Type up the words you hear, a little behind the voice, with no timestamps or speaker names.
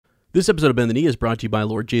This episode of Bend the Knee is brought to you by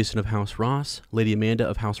Lord Jason of House Ross, Lady Amanda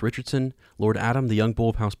of House Richardson, Lord Adam, the young bull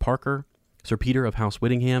of House Parker, Sir Peter of House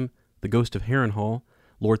Whittingham, the ghost of Harrenhal,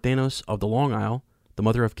 Lord Thanos of the Long Isle, the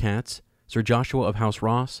mother of cats, Sir Joshua of House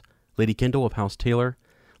Ross, Lady Kendall of House Taylor,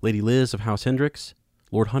 Lady Liz of House Hendricks,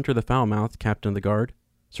 Lord Hunter the Foulmouth, Captain of the Guard,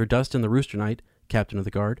 Sir Dustin the Rooster Knight, Captain of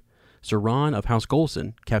the Guard, Sir Ron of House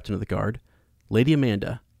Golson, Captain of the Guard, Lady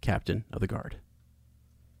Amanda, Captain of the Guard.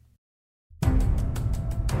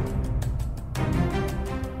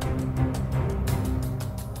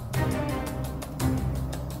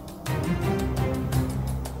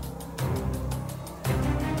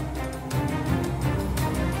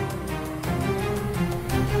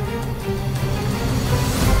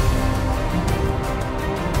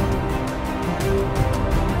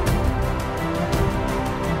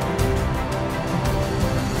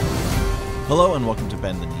 Hello and welcome to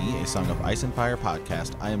Bend the Knee, a Song of Ice and Fire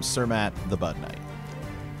podcast. I am Sir Matt, the Bud Knight.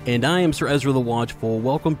 And I am Sir Ezra the Watchful.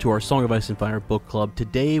 Welcome to our Song of Ice and Fire book club.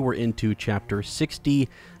 Today we're into Chapter 60,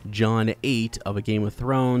 John 8 of A Game of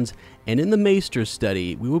Thrones. And in the Maester's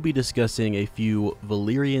study, we will be discussing a few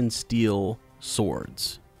Valyrian steel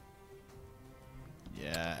swords.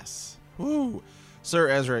 Yes. Woo! Sir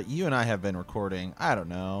Ezra, you and I have been recording, I don't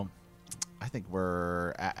know, I think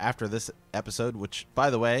we're after this episode, which, by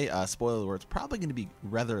the way, spoiler alert, it's probably going to be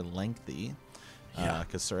rather lengthy.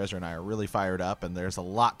 Because Sir Ezra and I are really fired up, and there's a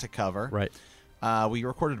lot to cover. Right. We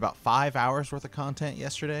recorded about 5 hours worth of content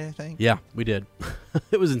yesterday, I think. Yeah, we did.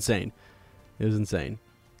 It was insane. It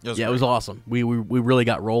was awesome. We really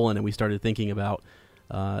got rolling, and we started thinking about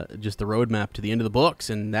just the roadmap to the end of the books,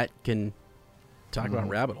 and that can talk about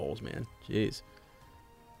rabbit holes, man. Jeez.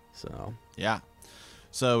 So. Yeah.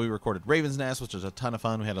 So we recorded Raven's Nest, which was a ton of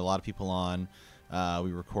fun. We had a lot of people on.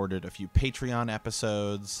 We recorded a few Patreon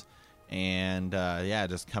episodes. And,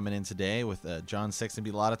 just coming in today with John 6. There'll be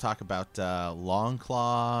a lot of talk about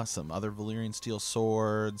Longclaw, some other Valyrian steel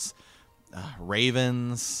swords,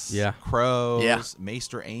 ravens, crows,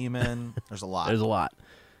 Maester Aemon. There's a lot. There's a lot.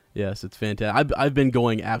 Yes, it's fantastic. I've been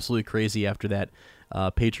going absolutely crazy after that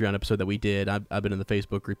Patreon episode that we did. I've been in the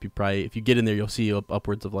Facebook group. If you get in there, you'll see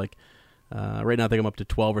upwards of like, right now I think I'm up to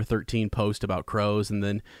 12 or 13 posts about crows, and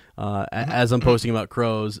then as I'm posting about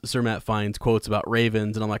crows, Sir Matt finds quotes about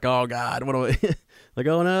ravens, and I'm like, oh God, what do I like?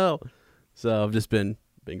 Oh no! So I've just been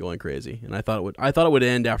going crazy, and I thought it would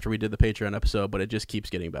end after we did the Patreon episode, but it just keeps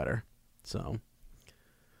getting better. So,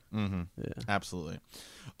 Absolutely.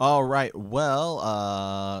 All right, well,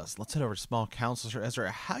 so let's head over to Small Council. Sir Ezra,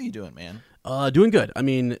 how you doing, man? Doing good. I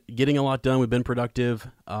mean, getting a lot done. We've been productive.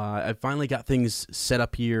 I finally got things set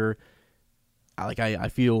up here. I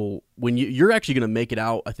feel when you're actually going to make it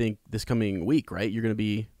out, I think this coming week, right? You're going to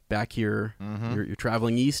be back here. You're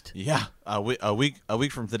traveling east. Yeah, a week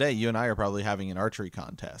from today, you and I are probably having an archery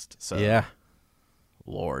contest. So yeah,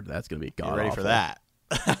 Lord, that's going to be god ready awful. for that.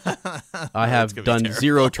 I have done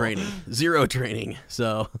zero training.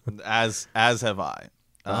 So as have I.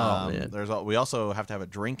 Man. We also have to have a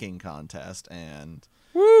drinking contest, and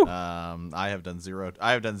I have done zero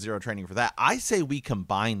training for that. I say we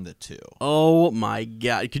combine the two. Oh my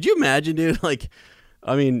God, could you imagine, dude? Like,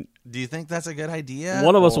 I mean, do you think that's a good idea?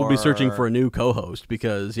 One of us will be searching for a new co-host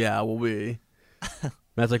because we'll be.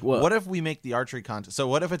 Matt's like, what? What if we make the archery contest? So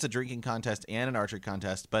what if it's a drinking contest and an archery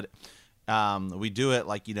contest, but we do it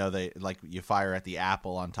like you fire at the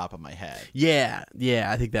apple on top of my head. Yeah,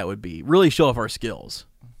 I think that would be really show off our skills,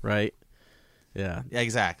 right? Yeah,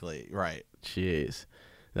 exactly, right. Jeez.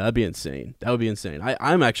 That'd be insane. That would be insane.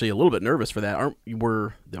 I'm actually a little bit nervous for that.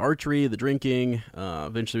 We're the archery, the drinking.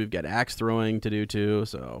 Eventually, we've got axe throwing to do too.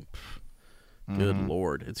 So, good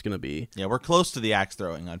Lord, it's gonna be. Yeah, we're close to the axe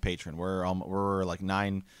throwing on Patreon. We're like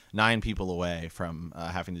nine people away from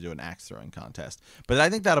having to do an axe throwing contest. But I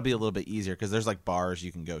think that'll be a little bit easier because there's like bars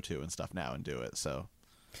you can go to and stuff now and do it. So.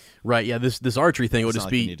 Right, yeah. This archery thing would just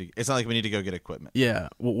be. It's not like we need to go get equipment. Yeah,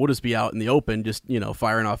 we'll just be out in the open, just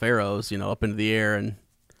firing off arrows, up into the air and.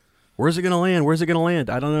 Where's it going to land?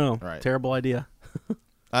 I don't know. Right. Terrible idea.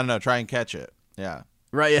 I don't know. Try and catch it. Yeah.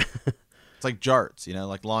 Right, yeah. It's like jarts,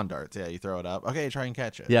 like lawn darts. Yeah, you throw it up. Okay, try and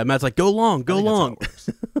catch it. Yeah, Matt's like, go long.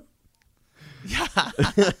 Yeah.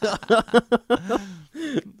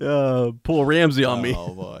 Pull Ramsey on me.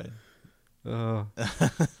 Oh, boy.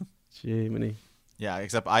 Jiminy. Yeah,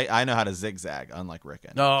 except I know how to zigzag, unlike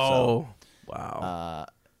Rickon. Oh, so, wow.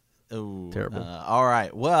 Terrible. All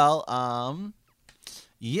right. Well,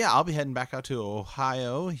 I'll be heading back out to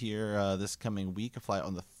Ohio here this coming week. I fly out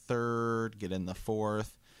on the 3rd, get in the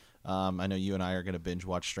 4th. I know you and I are going to binge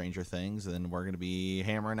watch Stranger Things, and we're going to be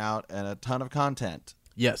hammering out a ton of content.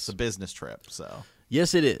 Yes. It's a business trip, so.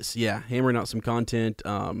 Yes, it is. Yeah, hammering out some content.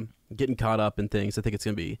 getting caught up in things. I think it's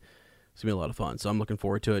gonna be a lot of fun. So I'm looking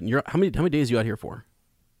forward to it. And you're how many days are you out here for?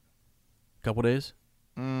 A couple days?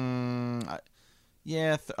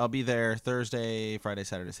 Yeah, I'll be there Thursday, Friday,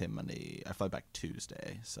 Saturday, Sunday, Monday. I fly back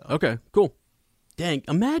Tuesday. So Okay, cool. Dang,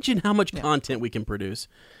 imagine how much content we can produce.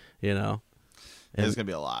 You know, it's gonna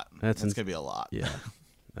be a lot. It's gonna be a lot. Yeah,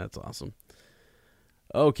 that's awesome.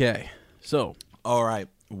 Okay, so all right.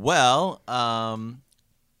 Well,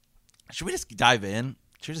 should we just dive in?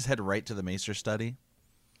 Should we just head right to the Maester study?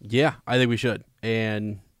 Yeah, I think we should.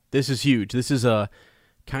 And this is huge. This is a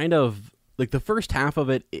kind of like the first half of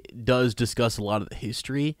it does discuss a lot of the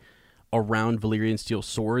history around Valyrian steel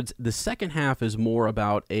swords. The second half is more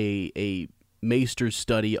about a Maester's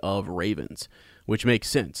study of ravens, which makes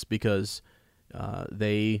sense because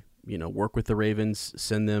they, work with the ravens,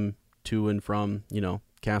 send them to and from,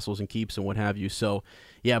 castles and keeps and what have you. So,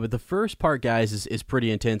 yeah, but the first part, guys, is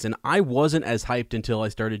pretty intense. And I wasn't as hyped until I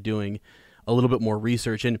started doing a little bit more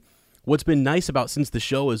research. And what's been nice about since the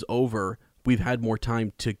show is over, we've had more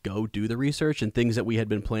time to go do the research, and things that we had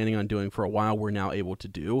been planning on doing for a while we're now able to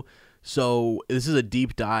do. So this is a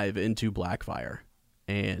deep dive into Blackfyre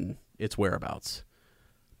and its whereabouts.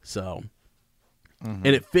 So, and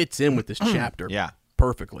it fits in with this chapter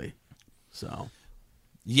perfectly. So,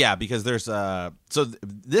 yeah, because there's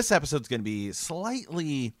this episode's going to be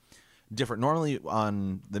slightly different. Normally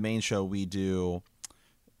on the main show we do,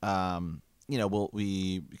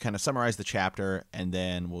 we kind of summarize the chapter and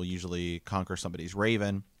then we'll usually conquer somebody's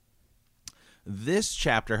raven. This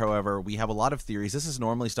chapter, however, we have a lot of theories. This is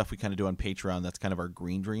normally stuff we kind of do on Patreon. That's kind of our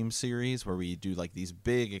Green Dream series where we do like these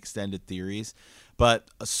big extended theories. But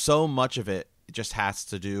so much of it just has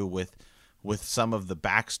to do with some of the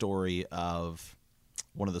backstory of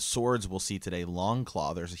one of the swords we'll see today,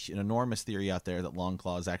 Longclaw. There's an enormous theory out there that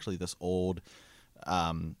Longclaw is actually this old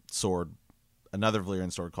sword, another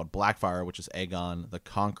Valyrian sword called Blackfyre, which is Aegon the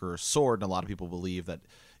Conqueror's sword. And a lot of people believe that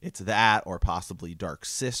it's that, or possibly Dark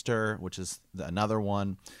Sister, which is another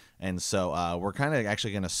one. And so we're kind of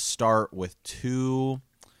actually going to start with two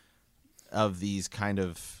of these kind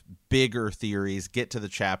of bigger theories, get to the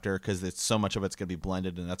chapter, because it's so much of it's going to be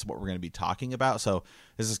blended, and that's what we're going to be talking about. So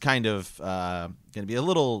this is kind of going to be a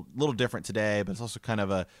little different today, but it's also kind of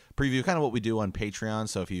a preview, kind of what we do on Patreon.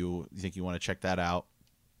 So if you think you want to check that out.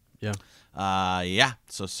 Yeah.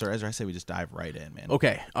 So, Sir Ezra, I say we just dive right in, man.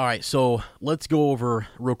 Okay. All right. So let's go over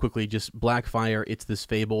real quickly just Blackfyre. It's this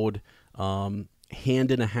fabled hand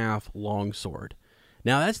and a half long sword.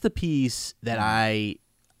 Now, that's the piece that I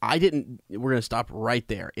didn't. We're going to stop right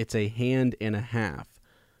there. It's a hand and a half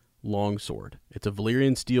long sword. It's a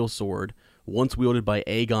Valyrian steel sword, once wielded by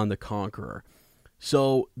Aegon the Conqueror.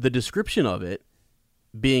 So the description of it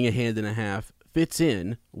being a hand and a half fits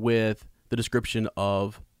in with the description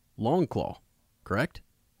of Longclaw, correct?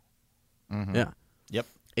 Mm-hmm. Yeah. Yep.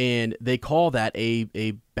 And they call that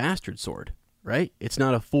a bastard sword, right? It's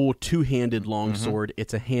not a full two-handed long sword.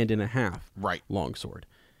 It's a hand and a half long sword.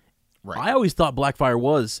 Right. I always thought Blackfyre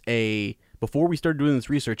was before we started doing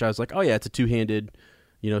this research, I was like, oh yeah, it's a two-handed,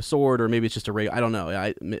 sword, or maybe it's just I don't know,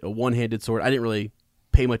 a one-handed sword. I didn't really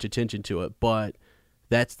pay much attention to it, but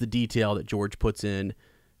that's the detail that George puts in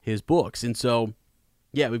his books. And so,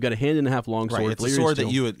 yeah, we've got a hand and a half long sword. Right, it's a sword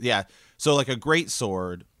that you would, so like a great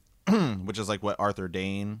sword, which is like what Arthur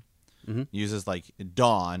Dane uses, like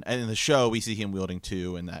Dawn. And in the show, we see him wielding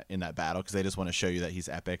two in that battle because they just want to show you that he's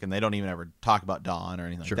epic, and they don't even ever talk about Dawn or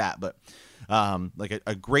anything like that. But like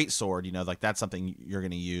a great sword, like that's something you're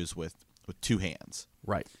going to use with two hands,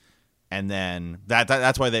 right? And then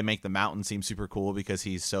that's why they make the Mountain seem super cool, because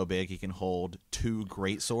he's so big he can hold two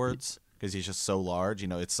great swords. Because he's just so large,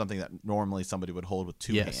 it's something that normally somebody would hold with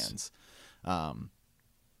two hands,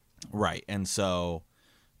 right? And so,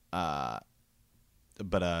 but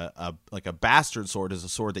like a bastard sword is a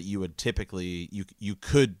sword that you would typically you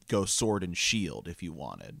could go sword and shield if you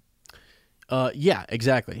wanted. Yeah,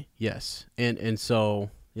 exactly. Yes, and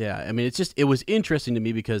so yeah, I mean, it was interesting to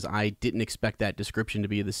me because I didn't expect that description to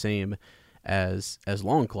be the same as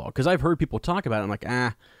Longclaw, because I've heard people talk about it. I'm like,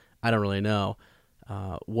 I don't really know.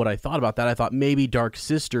 What I thought about that, I thought maybe Dark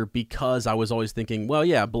Sister, because I was always thinking, well,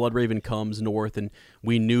 yeah, Bloodraven comes north, and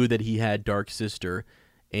we knew that he had Dark Sister,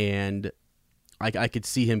 and I could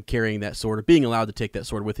see him carrying that sword, or being allowed to take that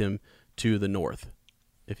sword with him to the north,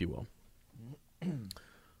 if you will.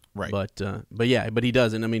 Right. But he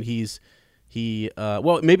doesn't. I mean,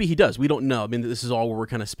 well, maybe he does. We don't know. I mean, this is all where we're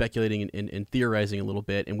kind of speculating and theorizing a little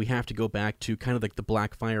bit, and we have to go back to kind of like the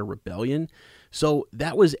Blackfyre Rebellion. So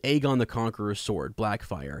that was Aegon the Conqueror's sword,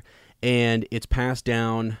 Blackfyre, and it's passed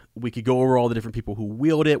down. We could go over all the different people who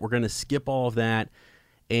wield it. We're going to skip all of that,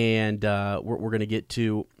 and we're going to get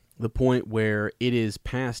to the point where it is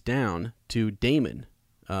passed down to Daemon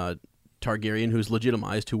Targaryen, who's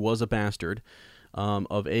legitimized, who was a bastard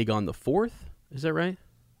of Aegon the Fourth. Is that right?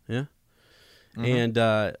 Yeah. Mm-hmm.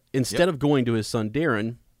 And instead of going to his son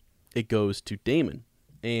Daeron, it goes to Daemon.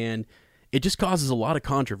 And it just causes a lot of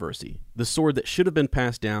controversy. The sword that should have been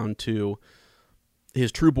passed down to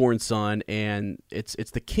his true-born son, and it's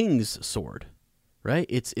the king's sword, right?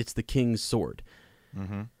 It's the king's sword.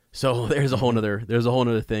 Mm-hmm. So there's a whole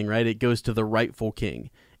nother thing, right? It goes to the rightful king.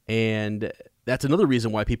 And that's another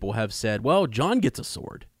reason why people have said, well, Jon gets a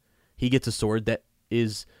sword. He gets a sword that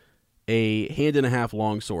is a hand-and-a-half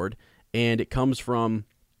long sword, and it comes from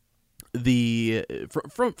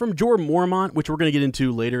from Jorah Mormont, which we're going to get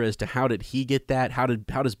into later as to how did he get that? How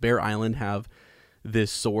does Bear Island have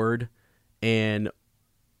this sword? And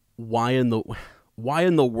why in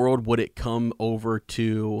the world would it come over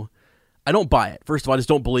to? I don't buy it. First of all, I just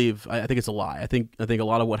don't believe. I think it's a lie. I think a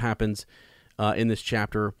lot of what happens in this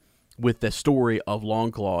chapter with the story of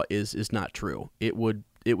Longclaw is not true. It would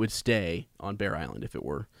stay on Bear Island if it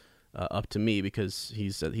were up to me, because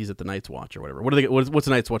he's at the Night's Watch or whatever. What's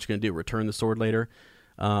the Night's Watch going to do? Return the sword later?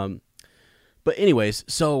 But anyways,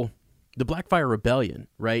 so the Blackfire Rebellion,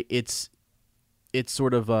 right? It's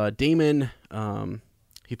sort of Daemon.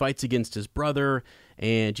 He fights against his brother,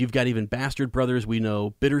 and you've got even bastard brothers. We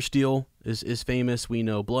know Bittersteel is famous. We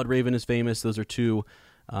know Bloodraven is famous. Those are two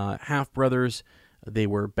half brothers. They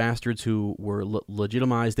were bastards who were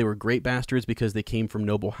legitimized. They were great bastards because they came from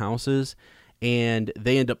noble houses, and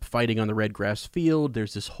they end up fighting on the Red Grass Field.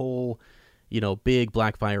 There's this whole, big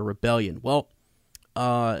Blackfire Rebellion. Well,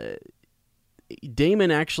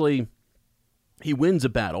 Daemon actually, he wins a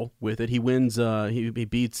battle with it. He wins. He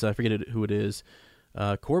beats. I forget who it is.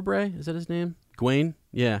 Corbray, is that his name? Gawain.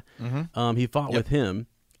 Yeah. Mm-hmm. He fought with him.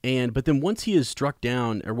 But then once he is struck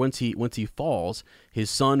down, or once he falls,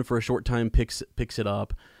 his son for a short time picks it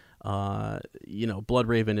up.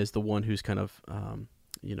 Bloodraven is the one who's kind of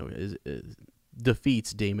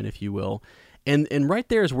defeats Daemon, if you will. And right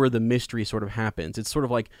there is where the mystery sort of happens. It's sort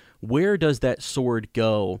of like, where does that sword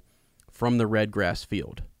go from the Red Grass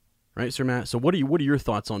Field? Right, Sir Matt? So what are your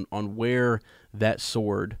thoughts on where that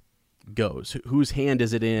sword goes? Whose hand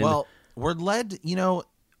is it in? Well, we're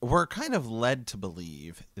kind of led to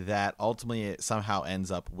believe that ultimately it somehow ends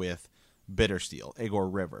up with Bittersteel, Aegor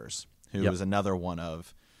Rivers, who is another one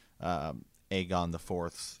of Aegon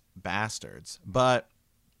IV's bastards.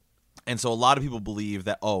 And so a lot of people believe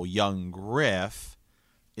that, young Griff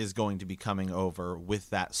is going to be coming over with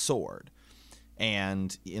that sword.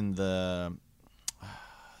 And in the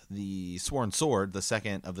Sworn Sword, the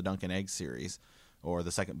second of the Dunk and Egg series, or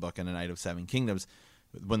the second book in A Night of Seven Kingdoms,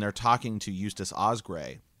 when they're talking to Eustace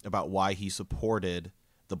Osgrey about why he supported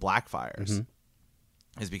the Blackfires,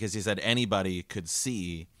 is because he said anybody could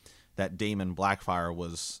see that Daemon Blackfire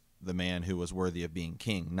was the man who was worthy of being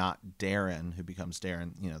king, not Daeron, who becomes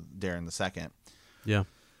Daeron, Daeron the Second. Yeah.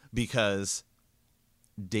 Because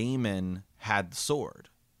Daemon had the sword,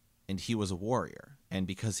 and he was a warrior. And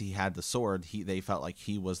because he had the sword, they felt like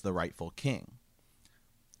he was the rightful king.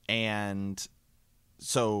 And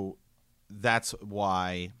so that's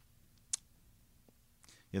why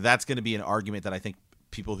that's going to be an argument that I think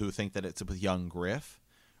people who think that it's with young Griff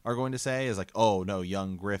are going to say is like, oh no,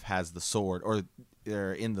 young Griff has the sword, or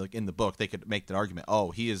in the book they could make that argument.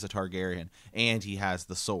 Oh, he is a Targaryen and he has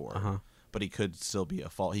the sword, but he could still be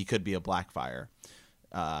he could be a Blackfire.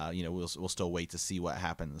 We'll still wait to see what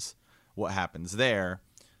happens there.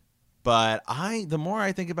 But the more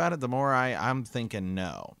I think about it, the more I'm thinking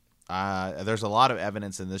no. There's a lot of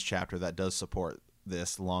evidence in this chapter that does support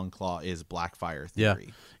this Longclaw is Blackfire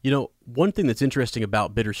theory. Yeah. One thing that's interesting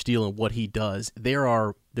about Bittersteel and what he does,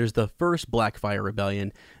 there's the first Blackfire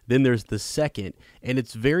Rebellion, then there's the second, and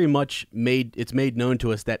it's very much made known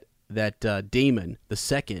to us that Daemon, the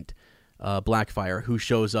second Blackfire, who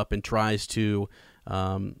shows up and tries to,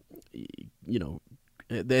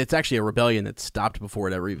 it's actually a rebellion that's stopped before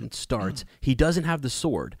it ever even starts. He doesn't have the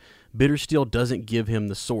sword. Bittersteel doesn't give him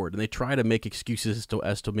the sword, and they try to make excuses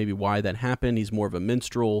as to maybe why that happened. He's more of a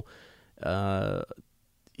minstrel.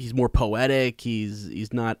 He's more poetic.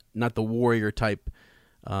 He's not the warrior type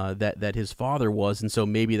that his father was, and so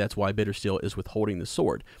maybe that's why Bittersteel is withholding the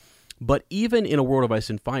sword. But even in A World of Ice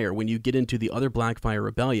and Fire, when you get into the other Blackfire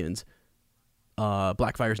rebellions,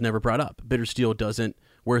 Blackfire's never brought up. Bittersteel doesn't.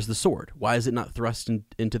 Where's the sword? Why is it not thrust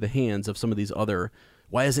into the hands of some of these other?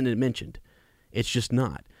 Why isn't it mentioned? It's just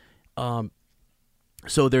not.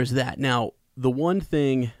 So there's that. Now, the one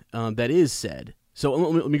thing that is said, so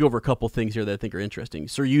let me go over a couple things here that I think are interesting.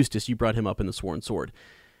 Sir Eustace, you brought him up in the Sworn Sword,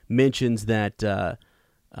 mentions that,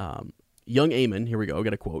 young Aemon, here we go, I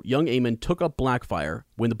got a quote. Young Aemon took up Blackfire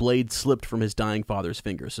when the blade slipped from his dying father's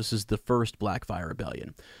fingers. This is the first Blackfire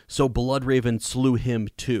rebellion. So Bloodraven slew him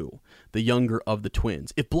too, the younger of the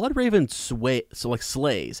twins. If Bloodraven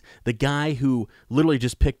slays the guy who literally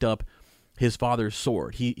just picked up his father's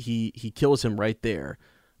sword, he kills him right there.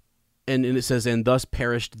 And it says, and thus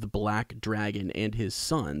perished the black dragon and his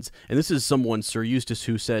sons. And this is someone, Sir Eustace,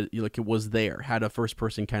 who said, like, it was there, had a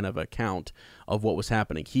first-person kind of account of what was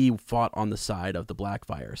happening. He fought on the side of the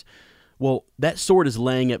Blackfires. Well, that sword is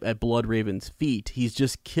laying at Bloodraven's feet. He's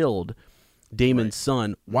just killed Daemon's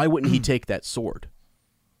son. Why wouldn't he take that sword?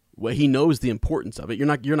 Well, he knows the importance of it. You're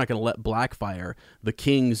not going to let Blackfire, the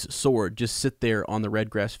king's sword, just sit there on the red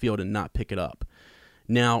grass field and not pick it up.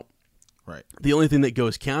 Now, right. The only thing that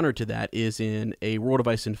goes counter to that is in A World of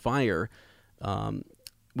Ice and Fire.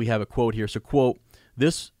 We have a quote here. So, quote,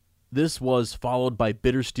 this was followed by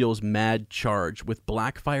Bittersteel's mad charge with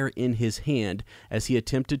Blackfire in his hand as he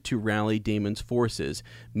attempted to rally Daemon's forces,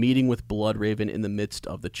 meeting with Bloodraven in the midst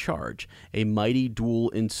of the charge. A mighty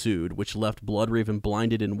duel ensued, which left Bloodraven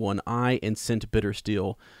blinded in one eye and sent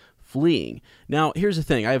Bittersteel fleeing. Now, here's the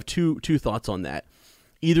thing. I have two thoughts on that.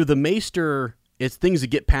 Either the Maester... It's things that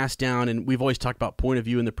get passed down, and we've always talked about point of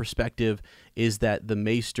view, and the perspective is that the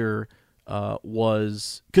Maester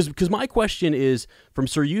was... Because my question is, from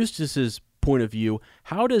Sir Eustace's point of view,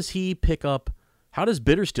 how does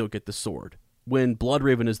Bittersteel get the sword when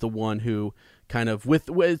Bloodraven is the one who kind of,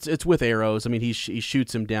 it's with arrows, I mean, he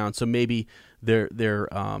shoots him down, so maybe they're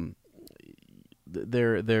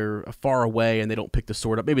far away and they don't pick the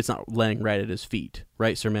sword up. Maybe it's not laying right at his feet,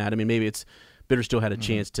 right, Sir Matt? I mean, maybe it's Bittersteel had a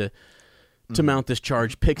chance to mount this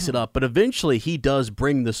charge, picks it up, but eventually he does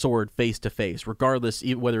bring the sword face to face, regardless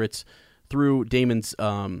whether it's through Daemon's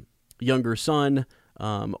younger son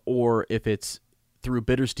or if it's through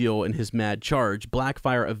Bittersteel and his mad charge.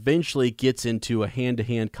 Blackfire eventually gets into a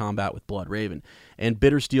hand-to-hand combat with Bloodraven, and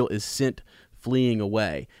Bittersteel is sent fleeing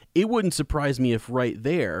away. It wouldn't surprise me if right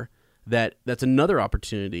there that's another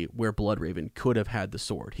opportunity where Bloodraven could have had the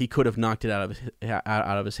sword. He could have knocked it out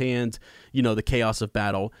of his hands, the chaos of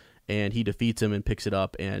battle, and he defeats him and picks it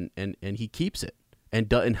up, and he keeps it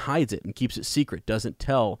and hides it and keeps it secret, doesn't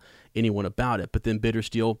tell anyone about it. But then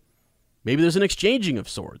Bittersteel, maybe there's an exchanging of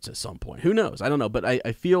swords at some point. Who knows? I don't know. But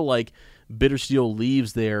I feel like Bittersteel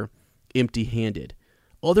leaves there empty-handed.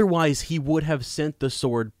 Otherwise, he would have sent the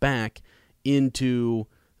sword back into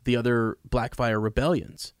the other Blackfire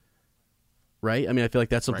rebellions, right? I mean, I feel like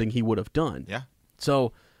that's something he would have done. Yeah.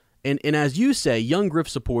 So... And as you say, young Griff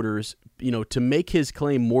supporters, to make his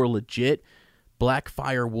claim more legit,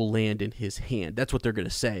 Blackfire will land in his hand. That's what they're going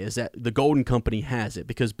to say, is that the Golden Company has it.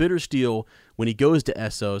 Because Bittersteel, when he goes to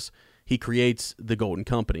Essos, he creates the Golden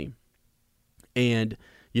Company. And,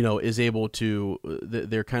 is able to,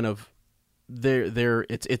 they're kind of,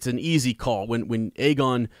 it's an easy call. When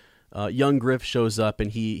Aegon, young Griff shows up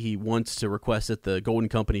and he wants to request that the Golden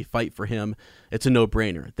Company fight for him, it's a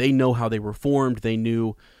no-brainer. They know how they were formed. They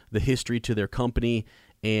knew the history to their company,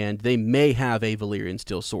 and they may have a Valyrian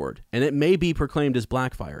steel sword, and it may be proclaimed as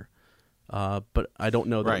Blackfire, but I don't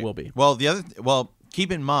know that it will be. Well,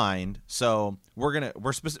 keep in mind. So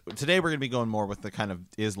today we're gonna be going more with the kind of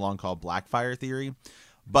is long called Blackfire theory,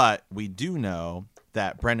 but we do know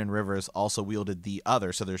that Brendan Rivers also wielded the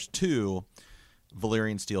other. So there's two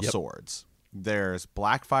Valyrian steel swords. There's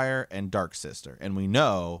Blackfire and Dark Sister, and we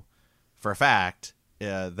know for a fact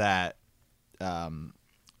that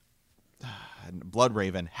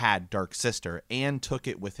Bloodraven had Dark Sister and took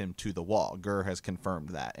it with him to the wall. Gur has confirmed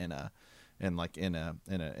that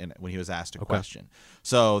when he was asked a question.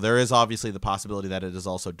 So there is obviously the possibility that it is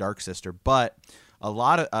also Dark Sister, but a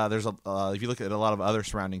lot of if you look at a lot of other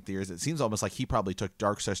surrounding theories, it seems almost like he probably took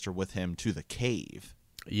Dark Sister with him to the cave.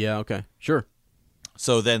 Yeah. Okay. Sure.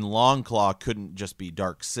 So then Longclaw couldn't just be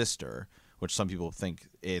Dark Sister, which some people think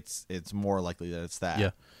it's more likely that it's that.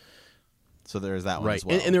 Yeah. So there's that one as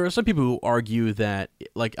well. And there are some people who argue that,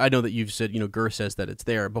 like, I know that you've said, Gur says that it's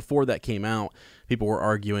there. Before that came out, people were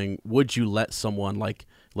arguing, would you let someone like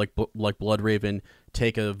Bloodraven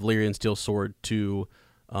take a Valyrian steel sword to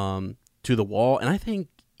the wall? And I think,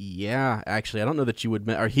 yeah, actually, I don't know that you would,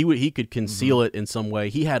 or he could conceal it in some way.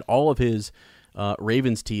 He had all of his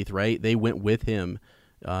Raven's teeth, right? They went with him,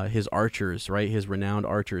 his archers, right? His renowned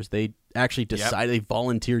archers. They actually decided, they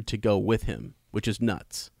volunteered to go with him, which is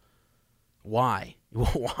nuts. Why?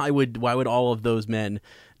 Why would all of those men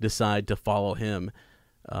decide to follow him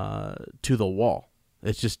to the wall?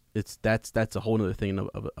 That's a whole other thing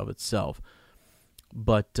of itself.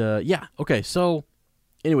 But yeah, okay. So,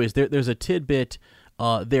 anyways, there's a tidbit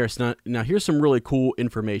there. So now here's some really cool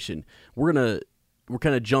information. We're we're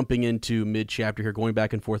kind of jumping into mid-chapter here, going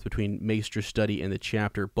back and forth between Maester study and the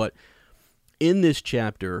chapter. But in this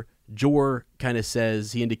chapter, Jor kind of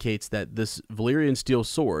says, he indicates that this Valyrian steel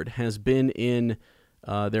sword has been in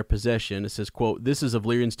their possession. It says, quote, "This is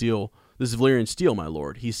Valyrian steel, my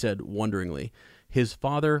lord," he said wonderingly. His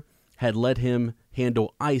father had let him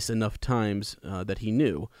handle ice enough times that he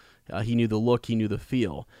knew. He knew the look, he knew the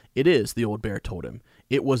feel. "It is," the old bear told him.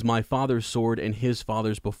 "It was my father's sword and his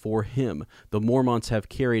father's before him. The Mormonts have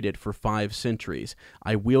carried it for 5 centuries.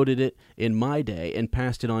 I wielded it in my day and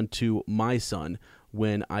passed it on to my son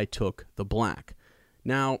when I took the Black."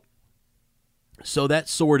 Now, so that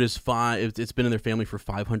sword is it's been in their family for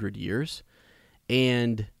 500 years.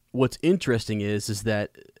 And what's interesting is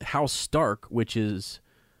that House Stark, which is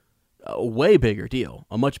a way bigger deal,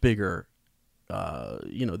 a much bigger,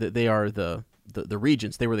 they are the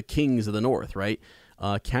regents. They were the kings of the North, right?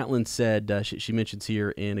 Catelyn said, she mentions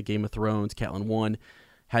here in A Game of Thrones, Catelyn 1,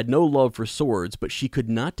 had no love for swords, but she could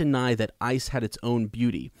not deny that ice had its own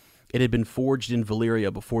beauty. It had been forged in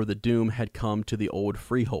Valyria before the doom had come to the old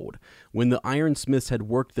freehold. When the ironsmiths had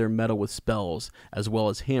worked their metal with spells, as well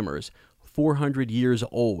as hammers, 400 years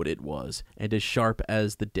old it was, and as sharp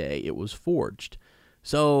as the day it was forged.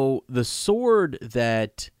 So the sword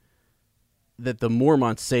that the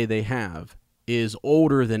Mormonts say they have is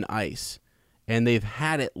older than ice, and they've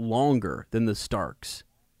had it longer than the Starks.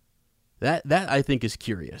 That I think is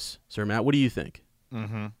curious. Sir Matt, what do you think?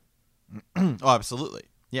 Mm-hmm. Oh, absolutely.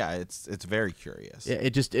 Yeah, it's very curious. Yeah,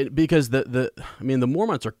 because the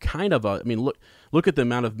Mormonts are kind of look at the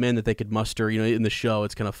amount of men that they could muster. In the show,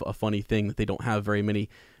 it's kind of a funny thing that they don't have very many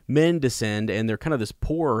men to send, and they're kind of this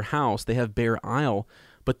poorer house. They have Bear Isle,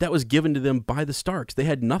 but that was given to them by the Starks. They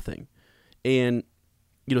had nothing, and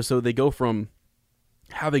so they go from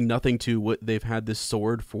having nothing to what they've had this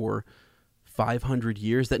sword for 500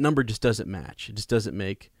 years. That number just doesn't match. It just doesn't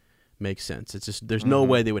make sense. It's just there's no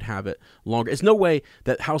way they would have it longer. It's no way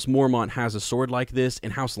that House Mormont has a sword like this,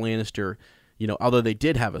 and House Lannister, although they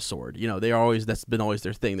did have a sword, that's been always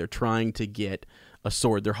their thing. They're trying to get a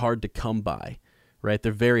sword. They're hard to come by, right?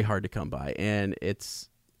 They're very hard to come by, and it's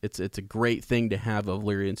a great thing to have a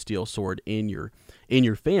Valyrian steel sword in your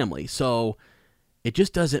family. So it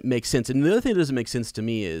just doesn't make sense. And the other thing that doesn't make sense to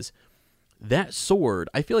me is that sword.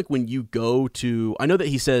 I feel like when you go to, I know that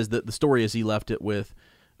he says that the story is he left it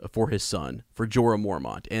for his son, for Jorah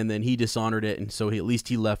Mormont, and then he dishonored it, and so at least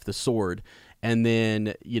he left the sword, and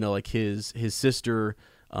then like his sister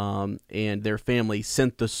and their family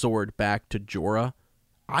sent the sword back to Jorah.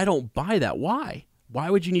 I don't buy that. Why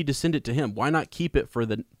would you need to send it to him? Why not keep it for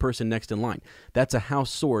the person next in line? That's a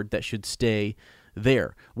house sword that should stay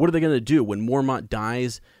there. What are they going to do when Mormont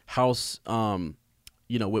dies? When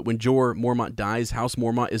Jorah Mormont dies, House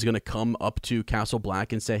Mormont is going to come up to Castle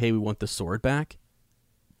Black and say, "Hey, we want the sword back."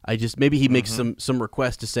 Maybe he makes some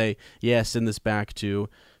request to say, "Yeah, send this back to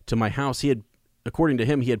my house." According to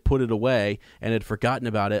him, he had put it away and had forgotten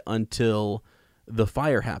about it until the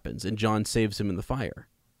fire happens, and Jon saves him in the fire.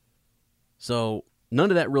 So none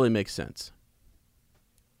of that really makes sense,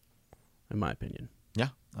 in my opinion. Yeah,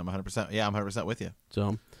 I'm 100%. Yeah, I'm 100% with you.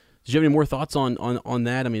 So, did you have any more thoughts on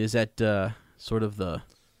that? I mean, is that sort of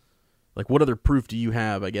what other proof do you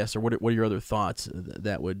have, I guess, or what are your other thoughts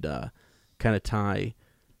that would kind of tie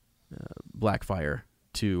Blackfyre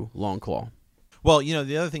to Longclaw? Well,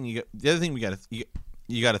 the other thing you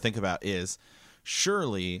got to think about is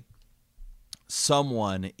surely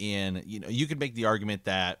someone in you could make the argument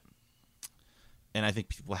that, and I think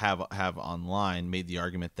people have online made the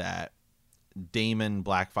argument that Daemon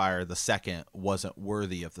Blackfyre II wasn't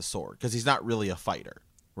worthy of the sword because he's not really a fighter,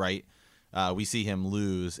 right? We see him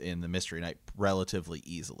lose in the Mystery Knight relatively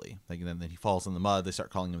easily. And then he falls in the mud. They start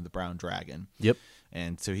calling him the Brown Dragon. Yep.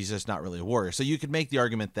 And so he's just not really a warrior. So you could make the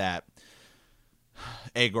argument that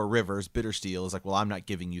Aegor Rivers, Bittersteel, is like, well, I'm not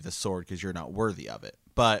giving you the sword because you're not worthy of it.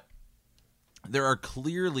 But there are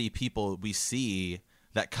clearly people we see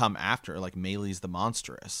that come after, like Meleys the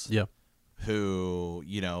Monstrous. Yeah. Who,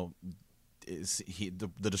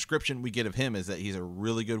 the description we get of him is that he's a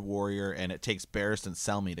really good warrior, and it takes Barristan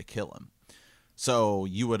Selmy to kill him. So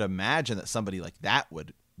you would imagine that somebody like that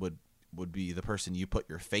would be the person you put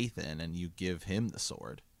your faith in, and you give him the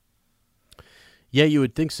sword. Yeah, you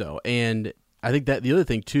would think so. And I think that the other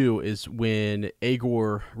thing too is when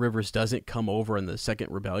Aegor Rivers doesn't come over in the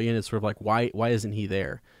Second Rebellion, it's sort of like, why isn't he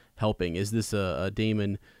there helping? Is this a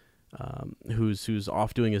Daemon who's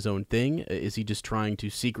off doing his own thing? Is he just trying to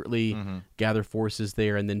secretly gather forces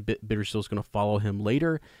there, and then Bittersteel's going to follow him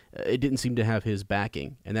later? It didn't seem to have his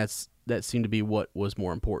backing, and that seemed to be what was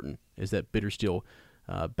more important, is that Bittersteel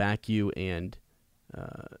back you and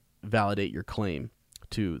validate your claim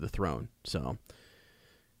to the throne. So,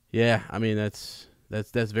 yeah, I mean that's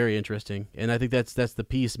very interesting, and I think that's the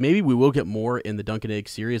piece. Maybe we will get more in the Dunk and Egg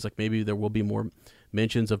series. Like maybe there will be more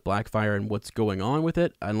mentions of Blackfire and what's going on with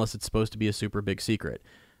it, unless it's supposed to be a super big secret.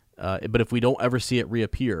 But if we don't ever see it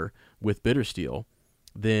reappear with Bittersteel,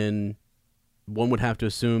 then one would have to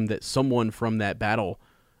assume that someone from that battle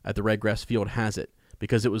at the Redgrass Field has it,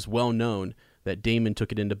 because it was well known that Daemon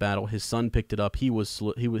took it into battle. His son picked it up. He was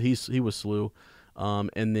slew, and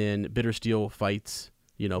then Bittersteel fights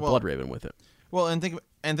Bloodraven with it. Well, and think about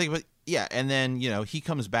and then he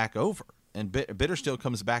comes back over, and Bittersteel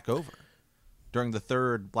comes back over during the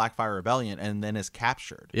third Blackfire Rebellion, and then is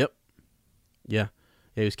captured. Yep. Yeah.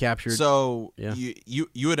 He was captured. So you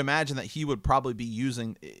would imagine that he would probably be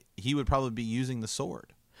using the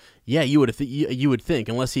sword. Yeah, you would think,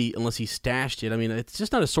 unless he stashed it. I mean, it's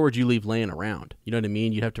just not a sword you leave laying around. You know what I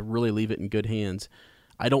mean? You'd have to really leave it in good hands.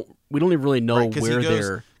 We don't even really know where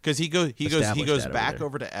they're, because he goes back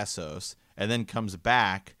over to Essos and then comes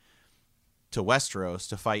back to Westeros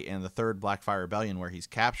to fight in the third Blackfire Rebellion where he's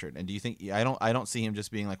captured. And do you think I don't see him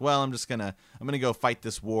just being like, well, I'm gonna go fight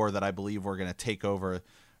this war that I believe we're gonna take over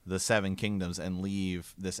the Seven Kingdoms and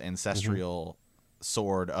leave this ancestral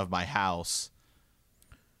sword of my house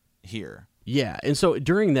here. Yeah, and so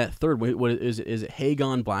during that third, what is it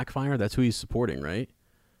Haegon Blackfire? That's who he's supporting, right?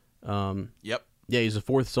 Yep. Yeah, he's the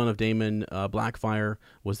fourth son of Daemon. Blackfire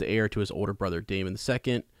was the heir to his older brother Daemon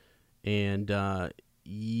II, and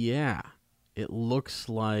it looks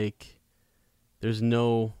like there's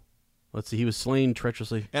no. Let's see, he was slain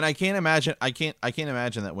treacherously. And I can't imagine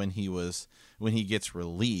that when he gets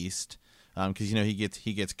released, because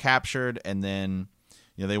he gets captured, and then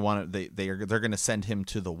they're going to send him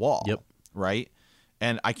to the wall. Yep. Right.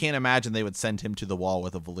 And I can't imagine they would send him to the wall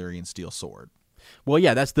with a Valyrian steel sword. Well,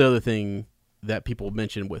 yeah, that's the other thing that people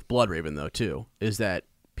mention with Bloodraven, though, too, is that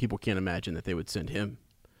people can't imagine that they would send him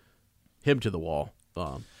to the wall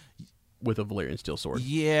with a Valyrian steel sword.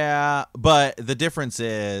 Yeah, but the difference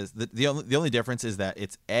is the only difference is that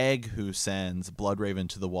it's Egg who sends Bloodraven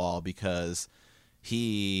to the wall, because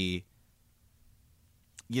he,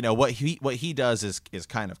 what he does is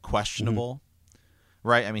kind of questionable.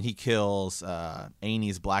 Right, I mean, he kills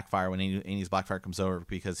Aenys Blackfire when Aenys Blackfire comes over,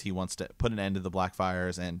 because he wants to put an end to the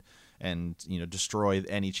Blackfires and destroy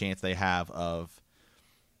any chance they have of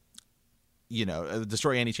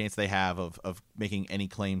making any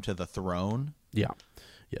claim to the throne. Yeah.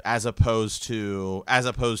 As opposed to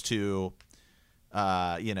Bittersteel,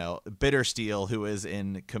 who is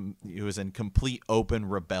in complete open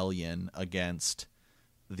rebellion against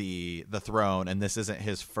the throne, and this isn't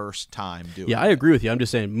his first time doing it. I agree with you. I'm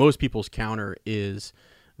just saying most people's counter is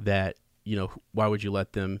that, why would you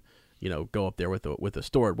let them, go up there with a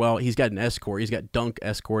sword? Well, he's got an escort. He's got Dunk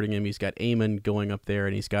escorting him. He's got Aemon going up there,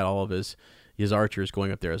 and he's got all of his archers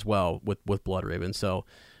going up there as well with Bloodraven. So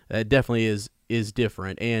that definitely is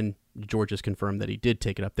different. And George has confirmed that he did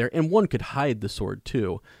take it up there, and one could hide the sword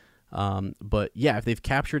too. But yeah, if they've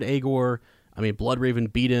captured Aegor, I mean,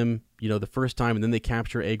 Bloodraven beat him, the first time, and then they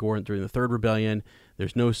capture Aegor during the third rebellion.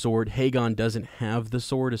 There's no sword. Haegon doesn't have the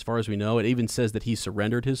sword, as far as we know. It even says that he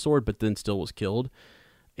surrendered his sword, but then still was killed.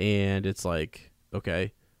 And it's like,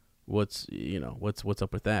 okay, what's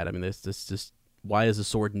up with that? I mean, this just, why is the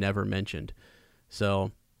sword never mentioned?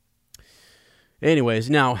 So, anyways,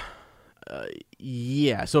 now,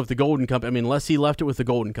 so if the Golden Company, I mean, unless he left it with the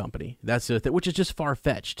Golden Company, that's which is just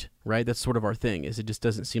far-fetched, right? That's sort of our thing, is it just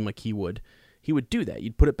doesn't seem like he would do that.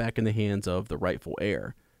 You'd put it back in the hands of the rightful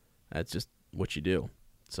heir. That's just what you do.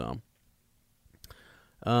 So,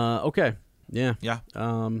 okay. Yeah. Yeah.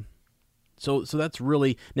 So that's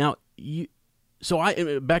really, now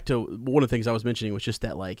back to one of the things I was mentioning was just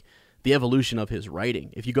that, like, the evolution of his writing.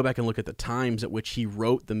 If you go back and look at the times at which he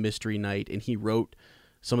wrote the Mystery Knight, and he wrote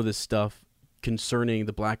some of this stuff concerning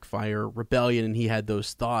the Blackfire Rebellion, and he had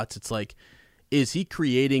those thoughts, it's like, is he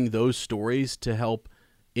creating those stories to help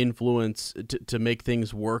influence, to make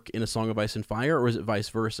things work in A Song of Ice and Fire, or is it vice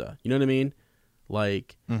versa? You know what I mean?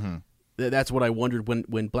 Like, that's what I wondered.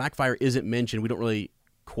 When Blackfire isn't mentioned, we don't really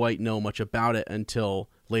quite know much about it until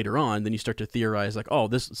later on. Then you start to theorize, like, oh,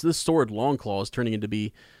 this sword Longclaw is turning out to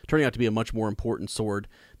be a much more important sword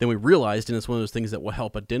than we realized, and it's one of those things that will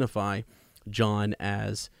help identify Jon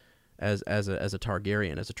as a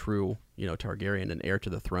Targaryen, as a true Targaryen, an heir to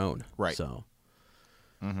the throne. Right. So,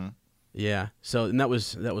 yeah. So, and that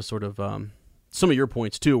was sort of some of your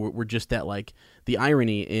points too. Were just that, like, the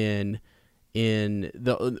irony in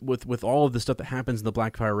with all of the stuff that happens in the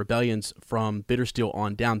Blackfire Rebellions from Bittersteel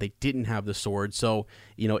on down, they didn't have the sword. So,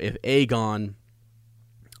 if Aegon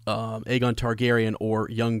Targaryen or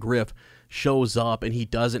young Griff shows up and he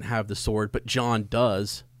doesn't have the sword, but Jon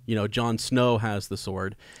does. Jon Snow has the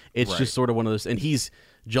sword. It's just sort of one of those, and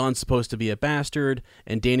Jon's supposed to be a bastard,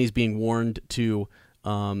 and Dany's being warned to,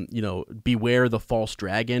 beware the false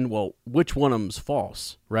dragon. Well, which one of them's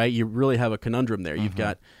false, right? You really have a conundrum there. You've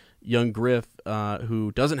got young Griff,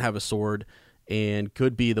 who doesn't have a sword and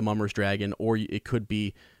could be the Mummer's dragon, or it could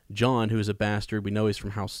be Jon, who's a bastard. We know he's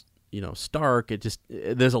from House, Stark.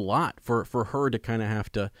 There's a lot for her to kind of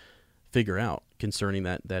have to figure out concerning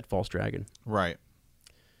that false dragon. Right.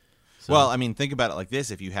 So. Well, I mean, think about it like this: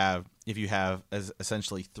 if you have as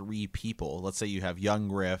essentially three people, let's say you have young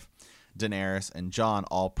Griff, Daenerys, and Jon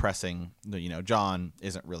all pressing. Jon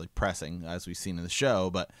isn't really pressing as we've seen in the show,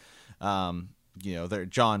 but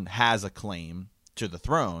Jon has a claim to the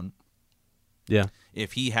throne. Yeah.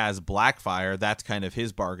 If he has Blackfire, that's kind of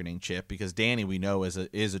his bargaining chip, because Dany, we know, is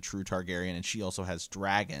a true Targaryen, and she also has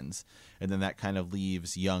dragons, and then that kind of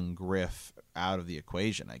leaves young Griff out of the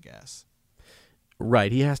equation, I guess.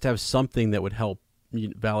 Right. He has to have something that would help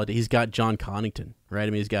validate. He's got Jon Connington, right?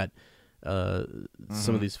 I mean, he's got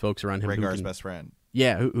some of these folks around him. Rhaegar's best friend.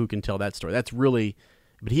 Yeah, who can tell that story. That's really,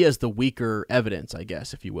 but he has the weaker evidence, I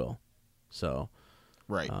guess, if you will. So,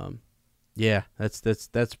 right. Yeah, that's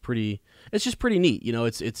pretty. It's just pretty neat.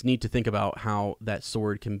 It's neat to think about how that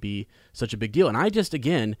sword can be such a big deal. And I just,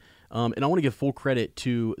 again, and I want to give full credit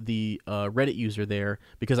to the Reddit user there,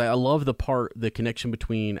 because I love the connection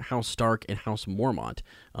between House Stark and House Mormont.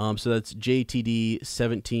 So that's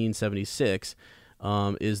JTD1776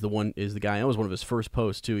 is the guy. That was one of his first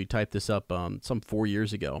posts too. He typed this up some 4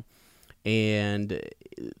 years ago. And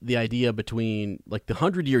the idea between like the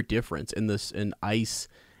 100-year difference in Ice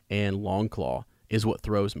and Longclaw is what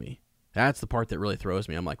throws me. That's the part that really throws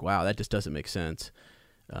me. I'm like, wow, that just doesn't make sense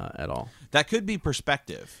at all. That could be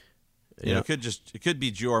perspective. It could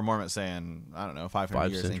be Jeor Mormont saying, I don't know,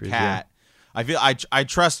 500 years. And Cat, yeah. I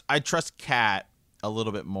trust Cat a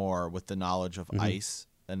little bit more with the knowledge of Ice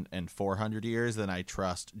and 400 years than I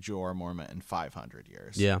trust Jeor Mormont in 500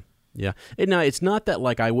 years. Yeah. Yeah. And it's not that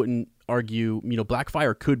like I wouldn't argue,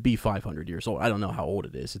 Blackfire could be 500 years old. I don't know how old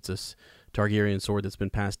it is. It's a Targaryen sword that's been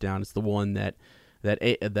passed down. It's the one that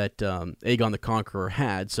Aegon the Conqueror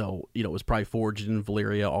had. So, it was probably forged in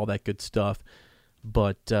Valyria, all that good stuff.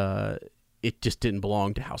 But it just didn't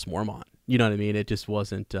belong to House Mormont. You know what I mean? It just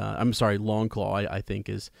wasn't. I'm sorry, Longclaw, I think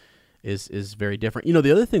is very different.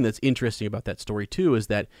 The other thing that's interesting about that story too is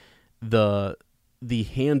that the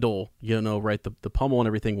handle, right, the pommel and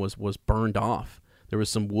everything was burned off. There was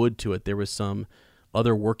some wood to it. There was some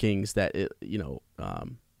other workings that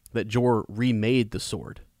that Jeor remade the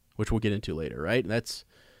sword, which we'll get into later, right? That's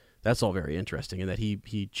all very interesting, and that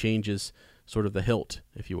he changes sort of the hilt,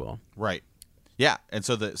 if you will. Right. Yeah, and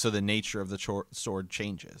so the nature of the sword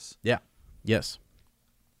changes. Yeah. Yes.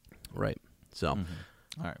 Right. So.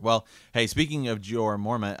 All right. Well, hey, speaking of Jeor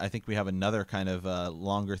Mormont, I think we have another kind of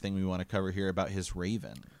longer thing we want to cover here about his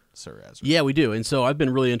raven, Sir Ezra. Yeah, we do. And so I've been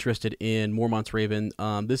really interested in Mormont's raven.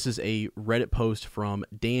 This is a Reddit post from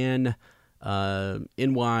Dan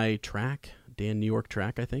NY Track, Dan New York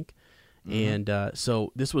Track, I think. And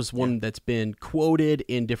so this was one that's been quoted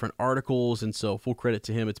in different articles, and so full credit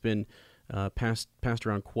to him. It's been passed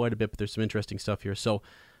around quite a bit, but there's some interesting stuff here. So,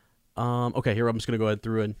 okay, here I'm just going to go ahead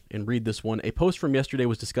through and read this one. A post from yesterday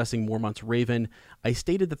was discussing Mormont's raven. I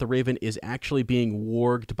stated that the raven is actually being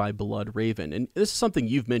warged by Blood Raven. And this is something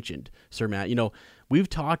you've mentioned, Sir Matt. We've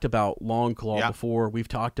talked about Longclaw before. We've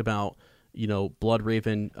talked about, Blood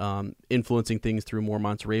Raven influencing things through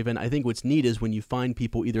Mormont's raven. I think what's neat is when you find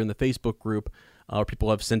people either in the Facebook group, or people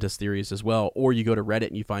have sent us theories as well, or you go to Reddit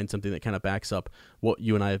and you find something that kind of backs up what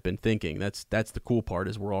you and I have been thinking. That's the cool part,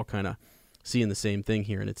 is we're all kind of seeing the same thing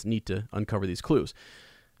here, and it's neat to uncover these clues.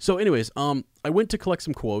 So anyways, I went to collect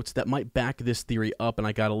some quotes that might back this theory up, and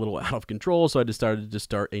I got a little out of control, so I decided to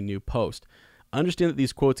start a new post. I understand that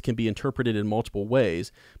these quotes can be interpreted in multiple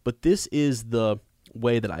ways, but this is the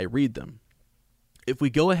way that I read them. If we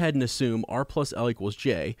go ahead and assume R plus L equals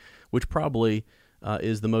J, which probably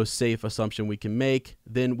is the most safe assumption we can make,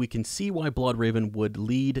 then we can see why Blood Raven would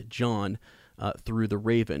lead Jon through the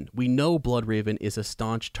Raven. We know Blood Raven is a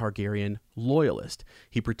staunch Targaryen loyalist.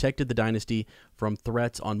 He protected the dynasty from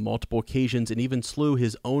threats on multiple occasions and even slew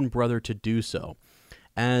his own brother to do so.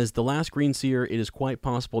 As the last Green Seer, it is quite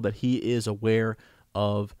possible that he is aware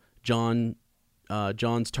of Jon's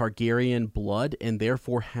Targaryen blood and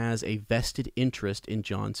therefore has a vested interest in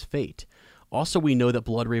Jon's fate. Also, we know that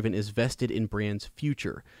Blood Raven is vested in Bran's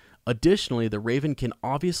future. Additionally, the Raven can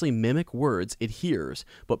obviously mimic words it hears,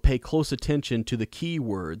 but pay close attention to the key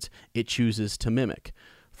words it chooses to mimic.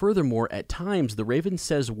 Furthermore, at times the raven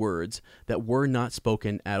says words that were not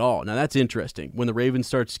spoken at all. Now that's interesting. When the raven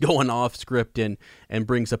starts going off script and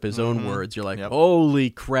brings up his own words, you're like, holy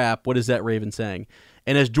crap, what is that raven saying?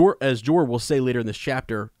 And as Jor will say later in this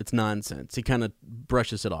chapter, it's nonsense. He kind of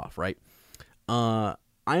brushes it off, right? I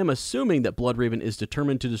am assuming that Bloodraven is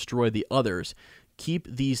determined to destroy the others. Keep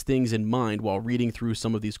these things in mind while reading through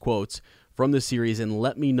some of these quotes from the series, and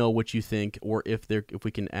let me know what you think, or if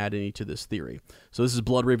we can add any to this theory. So this is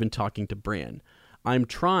Bloodraven talking to Bran. I'm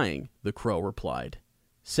trying, the crow replied.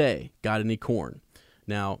 Say, got any corn?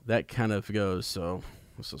 Now, that kind of goes, so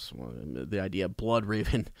this is the idea of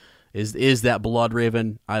Bloodraven. Is that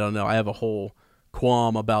Bloodraven? I don't know. I have a whole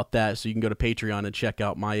qualm about that, so you can go to Patreon and check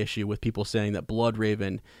out my issue with people saying that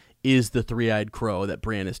Bloodraven is the three-eyed crow that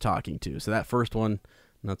Bran is talking to. So that first one,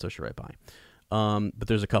 not so sure I buy. But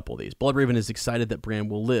there's a couple of these. Bloodraven is excited that Bran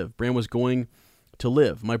will live. Bran was going to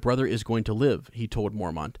live. My brother is going to live, he told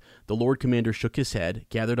Mormont. The Lord Commander shook his head,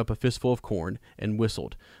 gathered up a fistful of corn, and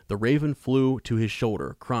whistled. The raven flew to his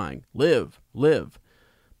shoulder, crying, Live, live.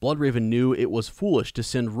 Bloodraven knew it was foolish to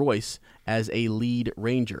send Royce as a lead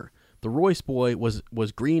ranger. The Royce boy was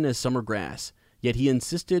green as summer grass, yet he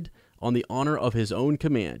insisted on the honor of his own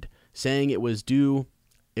command, saying it was due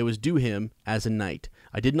him as a knight.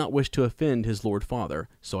 I did not wish to offend his lord father,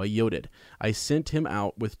 so I yielded. I sent him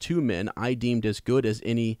out with 2 men I deemed as good as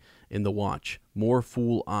any in the watch. More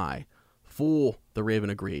fool I. Fool, the raven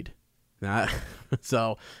agreed.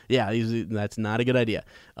 So, yeah, that's not a good idea.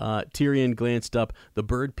 Tyrion glanced up. The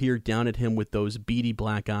bird peered down at him with those beady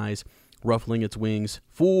black eyes, ruffling its wings.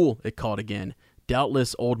 Fool, it called again.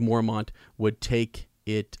 Doubtless old Mormont would take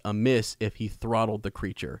it amiss if he throttled the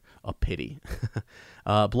creature. A pity.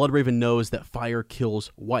 Bloodraven knows that fire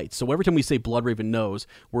kills whites. So every time we say Bloodraven knows,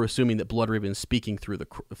 we're assuming that Bloodraven is speaking through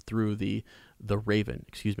the raven.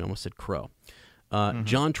 Excuse me, I almost said crow.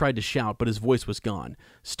 Jon tried to shout, but his voice was gone.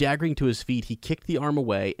 Staggering to his feet, he kicked the arm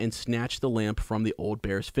away and snatched the lamp from the old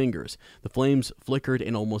bear's fingers. The flames flickered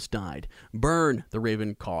and almost died. Burn, the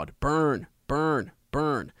raven called. Burn, burn,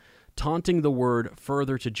 burn. Taunting the word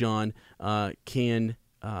further to Jon can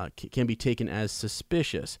be taken as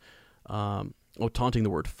suspicious. Taunting the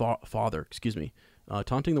word father, excuse me.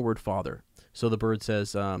 Taunting the word father. So the bird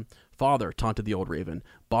says, Father, taunted the old raven,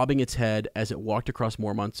 bobbing its head as it walked across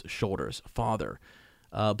Mormont's shoulders. Father.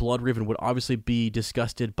 Bloodraven would obviously be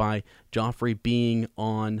disgusted by Joffrey being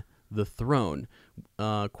on the throne.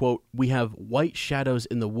 Quote, we have white shadows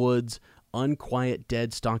in the woods, unquiet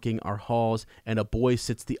dead stalking our halls, and a boy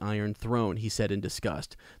sits the iron throne, he said in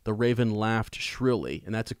disgust. The raven laughed shrilly,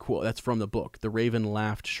 and that's a quote. That's from the book. The raven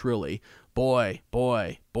laughed shrilly. Boy,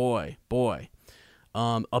 boy, boy, boy.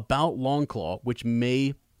 About Longclaw, which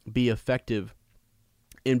may be effective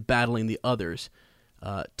in battling the others.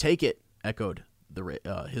 Take it, echoed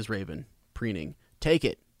his raven, preening. Take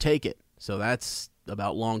it, take it. So that's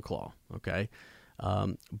about Longclaw, okay?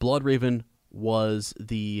 Bloodraven was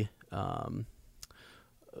the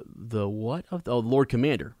what? Lord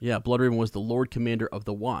Commander. Yeah, Bloodraven was the Lord Commander of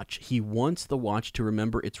the Watch. He wants the Watch to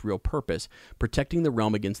remember its real purpose, protecting the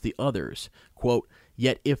realm against the others. Quote,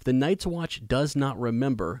 yet if the Night's Watch does not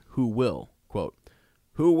remember, who will? Quote,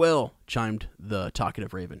 who will? Chimed the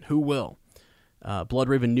talkative raven. Who will?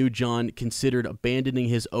 Bloodraven knew Jon considered abandoning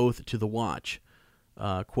his oath to the Watch.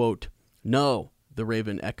 Quote, no, the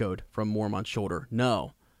raven echoed from Mormont's shoulder.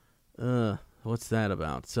 No. What's that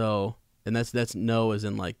about? So, and that's no as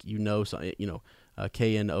in like,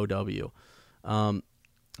 K-N-O-W.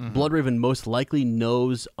 Bloodraven most likely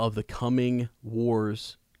knows of the coming war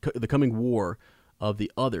of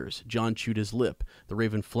the others. Jon chewed his lip. The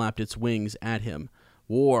raven flapped its wings at him.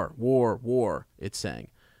 War, war, war, it sang.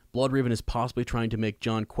 Bloodraven is possibly trying to make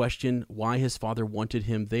Jon question why his father wanted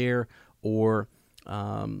him there, or,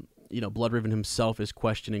 Bloodraven himself is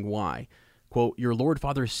questioning why. Quote, your Lord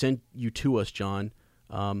Father sent you to us, Jon.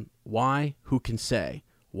 Why? Who can say?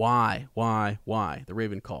 Why? The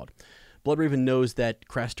raven called. Bloodraven knows that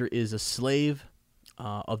Craster is a slave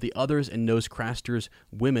of the others, and knows Craster's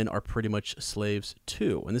women are pretty much slaves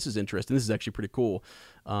too. And this is interesting. This is actually pretty cool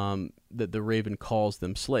that the raven calls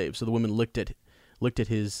them slaves. So the women looked at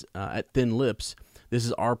his at thin lips. This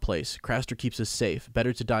is our place. Craster keeps us safe.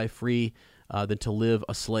 Better to die free than to live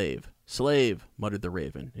a slave. Slave, muttered the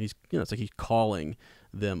raven. And it's like he's calling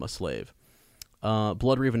them a slave.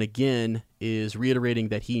 Bloodraven again is reiterating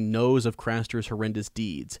that he knows of Craster's horrendous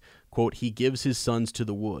deeds. Quote, he gives his sons to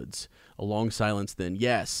the woods. A long silence then.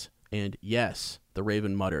 Yes, and yes, the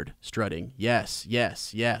raven muttered, strutting. Yes,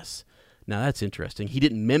 yes, yes. Now that's interesting. He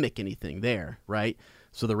didn't mimic anything there, right?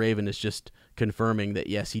 So the raven is just confirming that,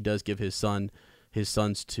 yes, he does give his son his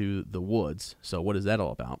sons to the woods. So what is that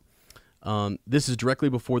all about? This is directly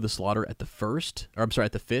before the slaughter at the fist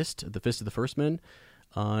of the first men.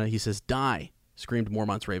 He says, "Die," screamed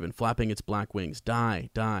Mormont's raven, flapping its black wings. "Die,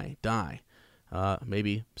 die, die."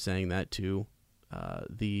 Maybe saying that to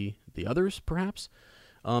the others, perhaps.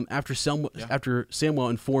 After Samwell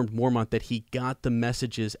informed Mormont that he got the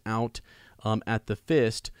messages out at the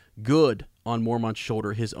fist, "Good," on Mormont's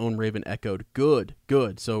shoulder, his own raven echoed, "Good,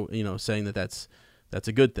 good." So, saying that that's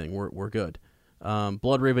a good thing. We're good.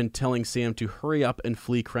 Blood Raven telling Sam to hurry up and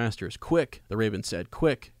flee Craster's. "Quick," the raven said.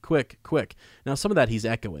 "Quick, quick, quick." Now, some of that he's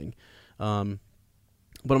echoing. But I'm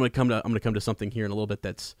going to come to something here in a little bit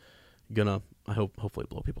that's gonna, I hope, hopefully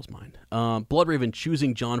blow people's mind. Blood Raven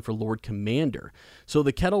choosing Jon for Lord Commander. So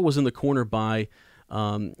the kettle was in the corner by,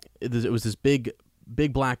 it was this big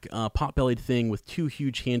black pot-bellied thing with two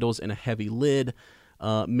huge handles and a heavy lid.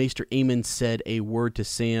 Maester Aemon said a word to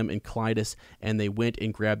Sam and Clytus, and they went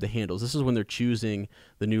and grabbed the handles. This is when they're choosing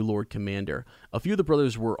the new Lord Commander. A few of the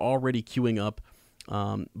brothers were already queuing up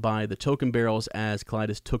by the token barrels as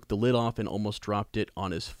Clytus took the lid off and almost dropped it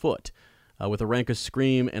on his foot. With a raucous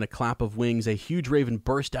scream and a clap of wings, a huge raven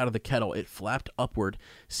burst out of the kettle. It flapped upward,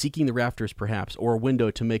 seeking the rafters perhaps, or a window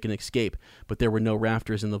to make an escape, but there were no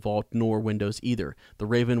rafters in the vault, nor windows either. The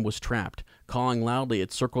raven was trapped. Calling loudly,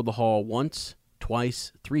 it circled the hall once,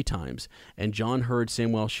 twice, 3 times, and Jon heard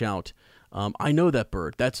Samwell shout, "I know that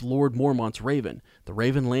bird. That's Lord Mormont's raven." The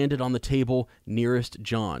raven landed on the table nearest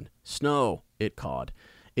Jon. "Snow," it cawed.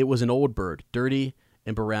 It was an old bird, dirty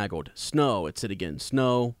and beraggled. "Snow," it said again.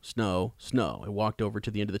 "Snow, snow, snow." It walked over to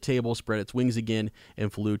the end of the table, spread its wings again,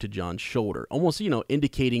 and flew to Jon's shoulder, almost,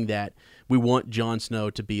 indicating that we want Jon Snow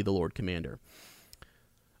to be the Lord Commander.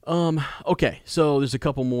 Okay, so there's a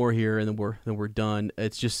couple more here, and then we're done.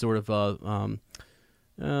 It's just sort of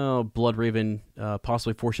Blood Raven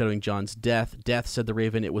possibly foreshadowing Jon's death. "Death," said the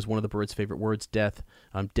raven. It was one of the bird's favorite words. "Death."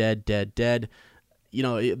 Dead, dead, dead.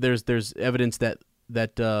 There's evidence that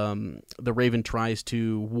the raven tries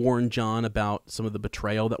to warn Jon about some of the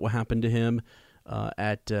betrayal that will happen to him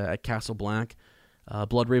at Castle Black.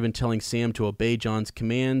 Blood Raven telling Sam to obey Jon's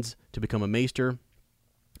commands to become a maester.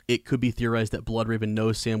 It could be theorized that Blood Raven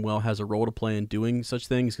knows Samwell has a role to play in doing such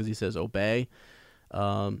things because he says obey.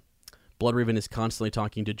 Blood Raven is constantly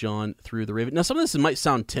talking to Jon through the raven. Now, some of this might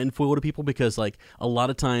sound tinfoil to people because, a lot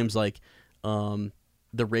of times, the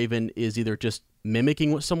raven is either just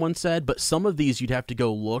mimicking what someone said, but some of these you'd have to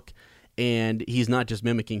go look, and he's not just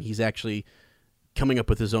mimicking, he's actually coming up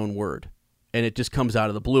with his own word. And it just comes out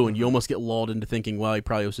of the blue, and you almost get lulled into thinking, well, he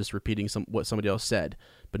probably was just repeating what somebody else said,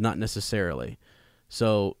 but not necessarily.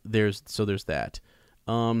 So there's that.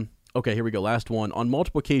 Okay, here we go. Last one. On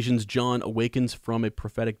multiple occasions, Jon awakens from a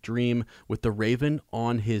prophetic dream with the raven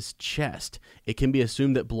on his chest. It can be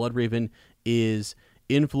assumed that Blood Raven is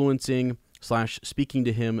influencing / speaking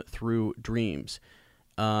to him through dreams.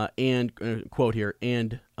 And quote here,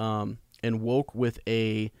 and woke with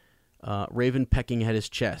a raven pecking at his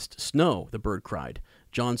chest. "Snow," the bird cried.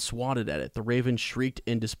 Jon swatted at it. The raven shrieked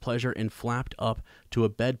in displeasure and flapped up to a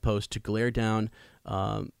bedpost to glare down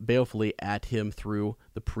balefully at him through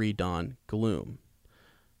the pre-dawn gloom.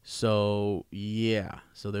 So, yeah.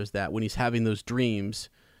 So there's that. When he's having those dreams,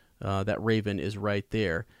 that raven is right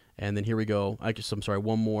there. And then here we go. I'm sorry,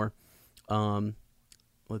 one more.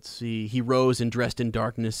 Let's see. He rose and dressed in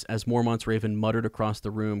darkness as Mormont's raven muttered across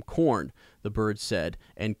the room. "Corn," the bird said,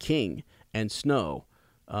 "and king, and snow.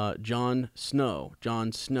 Jon Snow,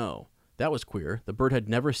 Jon Snow." That was queer. The bird had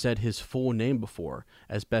never said his full name before,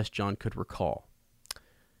 as best Jon could recall.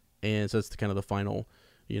 And so that's kind of the final,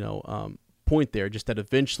 point there. Just that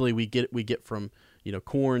eventually we get from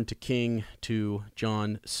Corn to King to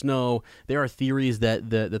Jon Snow. There are theories that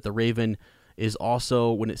the raven is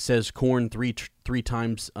also, when it says Corn three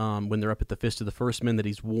times when they're up at the Fist of the First Men, that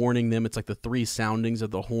he's warning them. It's like the 3 soundings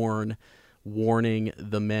of the horn warning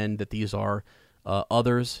the men that these are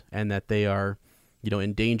others and that they are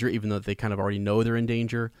in danger, even though they kind of already know they're in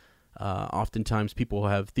danger. Oftentimes people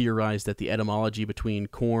have theorized that the etymology between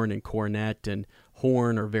corn and cornet and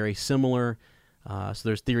horn are very similar. So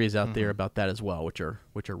there's theories out there about that as well, which are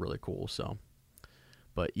really cool. So,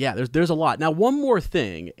 but yeah, there's a lot. Now, one more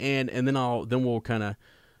thing, and then we'll kind of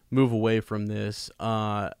move away from this.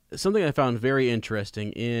 Something I found very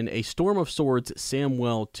interesting in A Storm of Swords,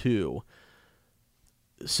 Samwell 2.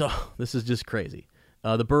 So this is just crazy.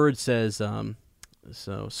 The bird says,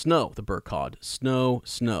 "Snow," the bird called. "Snow,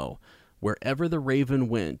 snow. Wherever the raven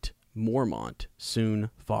went, Mormont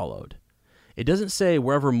soon followed." It doesn't say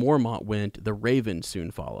wherever Mormont went, the raven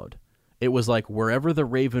soon followed. It was like wherever the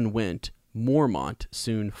raven went, Mormont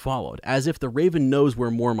soon followed, as if the raven knows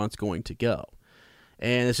where Mormont's going to go.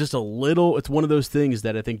 And it's just it's one of those things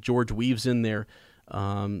that I think George weaves in there,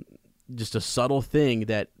 just a subtle thing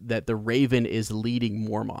that the Raven is leading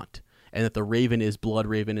Mormont, and that the Raven is Blood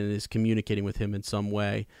Raven and is communicating with him in some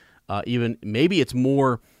way. Even maybe it's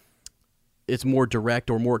more direct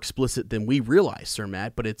or more explicit than we realize, Sir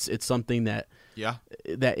Matt, but it's something that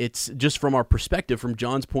it's just from our perspective, from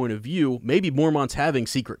John's point of view, maybe Mormont's having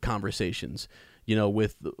secret conversations,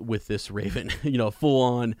 with this Raven, full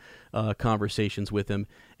on conversations with him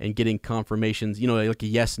and getting confirmations, like a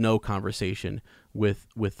yes/no conversation with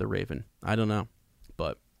the Raven. I don't know,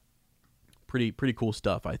 but pretty cool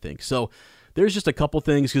stuff, I think. So there's just a couple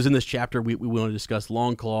things, because in this chapter we want to discuss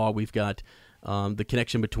Longclaw. We've got the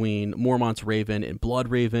connection between Mormont's Raven and Blood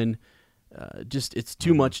Raven. It's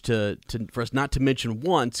too much for us not to mention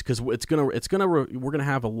once, because we're gonna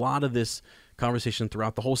have a lot of this conversation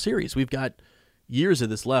throughout the whole series. We've got years of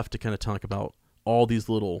this left to kind of talk about all these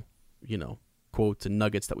little, quotes and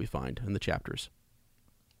nuggets that we find in the chapters.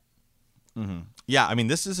 Mm-hmm. Yeah, I mean,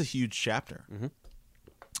 this is a huge chapter. Mm-hmm.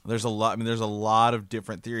 There's a lot of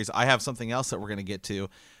different theories. I have something else that we're going to get to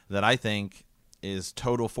that I think is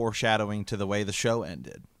total foreshadowing to the way the show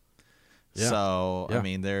ended. Yeah. So yeah. I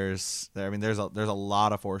mean, there's a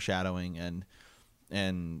lot of foreshadowing and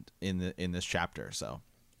in this chapter. So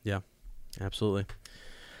yeah, absolutely.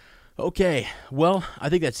 Okay, well, I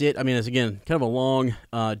think that's it. I mean, it's again kind of a long,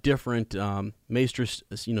 different Maester,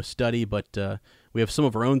 study, but we have some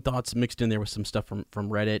of our own thoughts mixed in there with some stuff from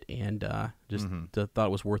Reddit, and just thought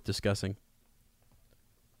it was worth discussing.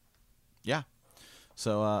 Yeah.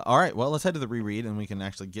 So, all right, well, let's head to the reread, and we can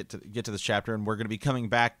actually get to this chapter, and we're going to be coming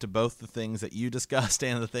back to both the things that you discussed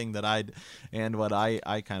and the thing that what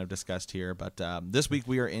I kind of discussed here. But this week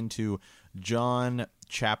we are into John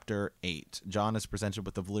chapter 8. John is presented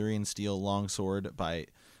with the Valyrian steel longsword by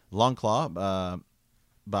Longclaw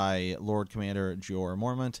by Lord Commander Jeor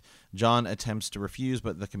Mormont. John attempts to refuse,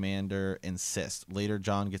 but the commander insists. Later,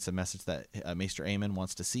 John gets a message that Maester Aemon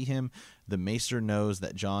wants to see him. The Maester knows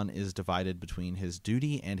that John is divided between his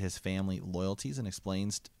duty and his family loyalties, and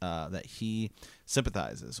explains that he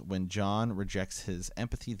sympathizes. When John rejects his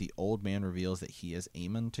empathy, the old man reveals that he is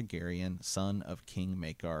Aemon Targaryen, son of King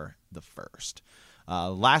Maekar I.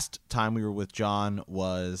 Last time we were with John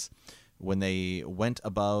was when they went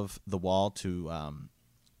above the wall to...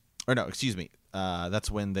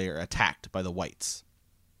 that's when they are attacked by the Whites,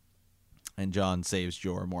 and John saves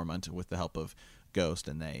Jeor Mormont with the help of Ghost,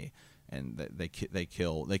 and they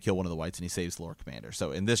kill one of the Whites, and he saves Lord Commander.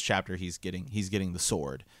 So in this chapter, he's getting the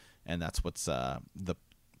sword, and that's what's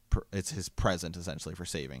it's his present essentially for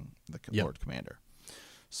saving the Lord Commander.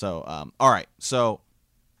 So all right, so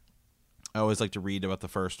I always like to read about the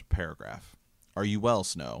first paragraph. "Are you well,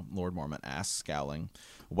 Snow?" Lord Mormont asked, scowling.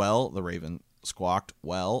 "Well," the Raven squawked.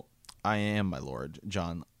 "Well, I am, my lord,"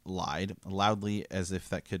 John lied, loudly as if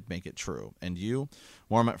that could make it true. "And you?"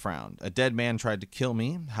 Mormont frowned. "A dead man tried to kill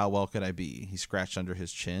me. How well could I be?" He scratched under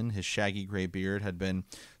his chin. His shaggy gray beard had been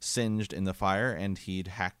singed in the fire, and he'd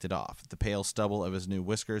hacked it off. The pale stubble of his new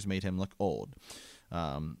whiskers made him look old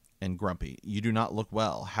and grumpy. "You do not look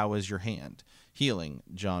well. How is your hand?" "Healing."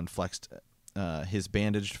 John flexed his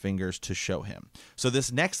bandaged fingers to show him. So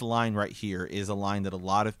this next line right here is a line that a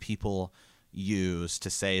lot of people use to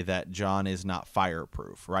say that John is not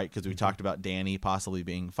fireproof, right? Because we talked about Dany possibly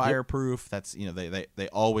being fireproof. That's, they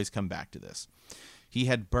always come back to this. "He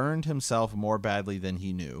had burned himself more badly than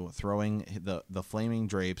he knew, throwing the flaming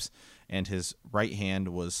drapes, and his right hand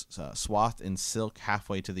was swathed in silk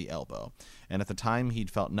halfway to the elbow. And at the time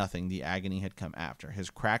he'd felt nothing. The agony had come after. His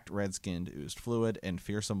cracked red skin oozed fluid, and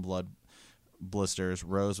fearsome blood blisters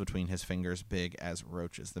rose between his fingers, big as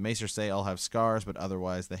roaches. The Maester say I'll have scars, but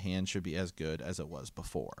otherwise the hand should be as good as it was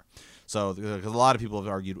before." So a lot of people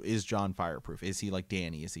have argued, is John fireproof? Is he like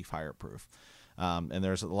Dany? Is he fireproof? And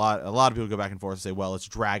there's a lot of people go back and forth and say, well, it's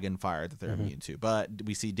dragon fire that they're immune to. But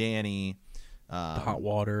we see Dany, the hot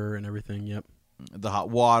water and everything. Yep. The hot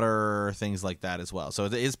water, things like that as well. So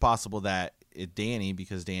it is possible that Dany,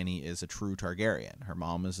 because Dany is a true Targaryen. Her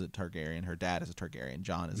mom is a Targaryen. Her dad is a Targaryen.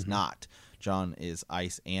 John is not. John is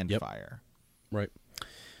ice and fire. Right.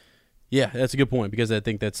 Yeah, that's a good point, because I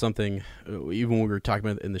think that's something, even when we were talking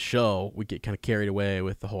about it in the show, we get kind of carried away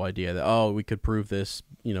with the whole idea that, we could prove this,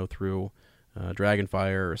 through dragon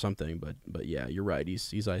fire or something. But yeah, you're right.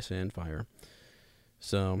 He's ice and fire.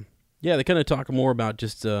 So yeah, they kind of talk more about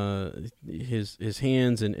just his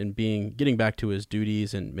hands and getting back to his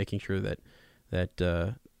duties and making sure that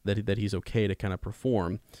he's okay to kind of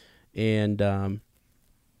perform. And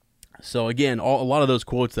So again, a lot of those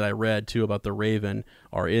quotes that I read too about the raven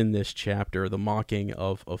are in this chapter. The mocking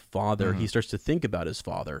of father. He starts to think about his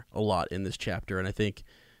father a lot in this chapter, and I think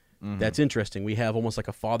that's interesting. We have almost like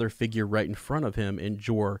a father figure right in front of him in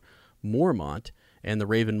Jorah Mormont, and the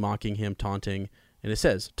raven mocking him, taunting, and it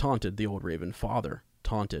says, taunted the old raven, father,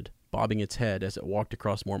 taunted, bobbing its head as it walked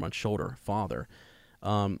across Mormont's shoulder, father.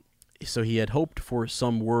 So he had hoped for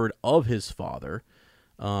some word of his father,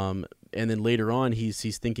 and then later on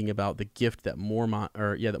he's thinking about the gift that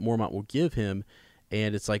Mormont will give him,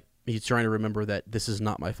 and it's like he's trying to remember that this is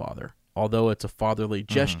not my father, although it's a fatherly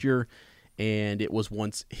gesture, and it was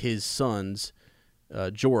once his son's.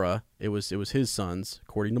 Jorah, it was his sons,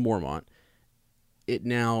 according to Mormont. It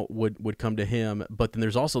now would come to him, but then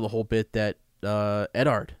there's also the whole bit that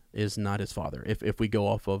Eddard is not his father. If we go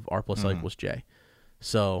off of R plus I equals J,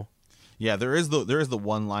 so yeah, there is the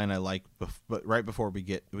one line I like, but right before we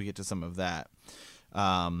get to some of that,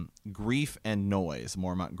 grief and noise.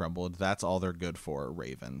 Mormont grumbled. That's all they're good for,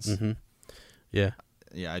 ravens. Yeah,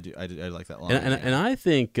 I do. I like that line. And I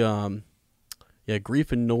think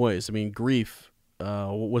grief and noise. I mean, grief.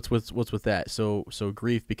 What's with that? So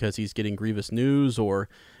grief because he's getting grievous news, or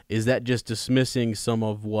is that just dismissing some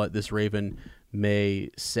of what this raven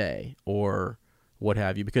may say, or what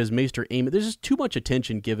have you? Because Maester Aemon, there's just too much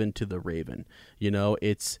attention given to the raven.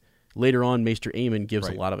 It's later on Maester Aemon gives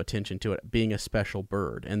a lot of attention to it being a special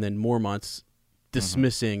bird, and then Mormont's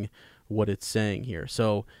dismissing what it's saying here.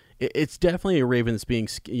 So it's definitely a raven that's being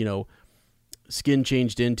skin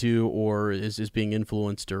changed into, or is being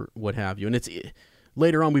influenced, or what have you. And it's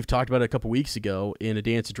later on, we've talked about it a couple weeks ago in A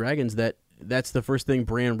Dance of Dragons, that's the first thing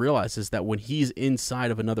Bran realizes, that when he's inside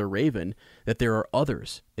of another raven, that there are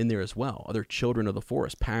others in there as well, other children of the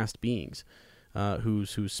forest, past beings,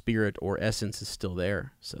 whose spirit or essence is still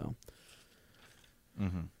there. So,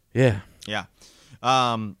 yeah.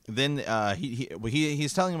 Then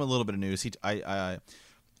he's telling him a little bit of news.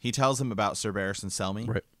 He tells him about Sir Barristan Selmy.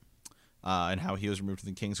 Right. And how he was removed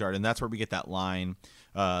from the Kingsguard. And that's where we get that line.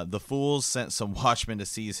 The fools sent some watchmen to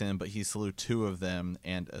seize him, but he slew 2 of them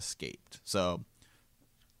and escaped. So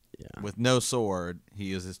with no sword,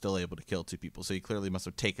 he is still able to kill 2 people. So he clearly must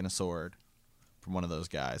have taken a sword from one of those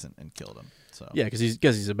guys and killed him. So yeah, because he's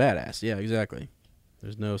a badass. Yeah, exactly.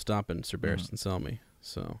 There's no stopping Sir Barristan Selmy.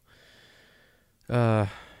 So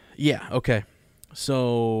yeah, okay.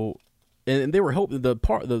 So and they were hoping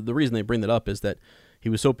the reason they bring that up is that he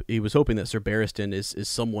was hoping that Sir Barristan is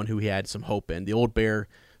someone who he had some hope in. The old bear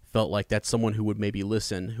felt like that's someone who would maybe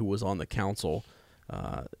listen, who was on the council,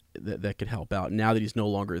 that could help out. Now that he's no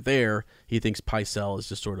longer there, he thinks Pycelle is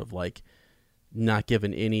just sort of like not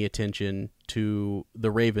given any attention to the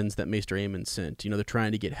ravens that Maester Aemon sent. They're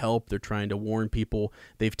trying to get help. They're trying to warn people.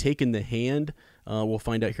 They've taken the hand. We'll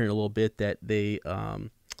find out here in a little bit that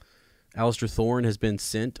Alistair Thorne has been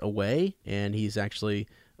sent away, and he's actually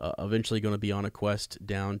eventually going to be on a quest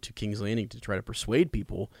down to King's Landing to try to persuade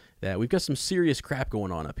people that we've got some serious crap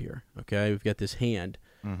going on up here. Okay, we've got this hand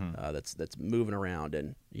that's moving around,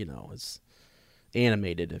 and it's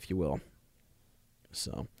animated, if you will.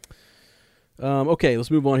 So, okay, let's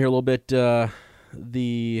move on here a little bit.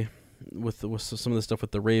 With some of the stuff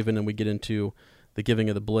with the raven, and we get into the giving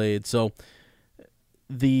of the blade. So,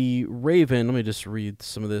 the raven. Let me just read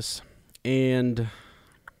some of this, and.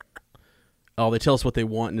 Oh, they tell us what they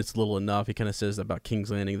want, and it's little enough. He kind of says about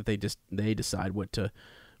King's Landing that they decide what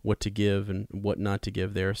to give and what not to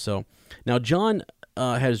give there. So now Jon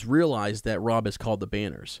has realized that Robb has called the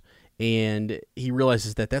banners, and he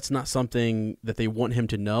realizes that that's not something that they want him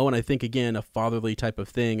to know. And I think again, a fatherly type of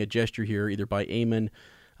thing, a gesture here, either by Aemon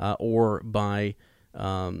or by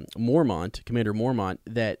Mormont, Commander Mormont,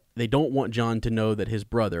 that they don't want Jon to know that his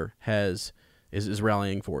brother is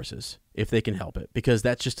rallying forces, if they can help it, because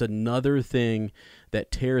that's just another thing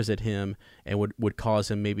that tears at him and would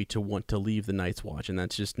cause him maybe to want to leave the Night's Watch, and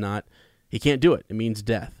that's just not, he can't do it. It means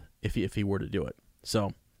death if he were to do it.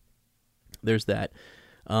 So there's that.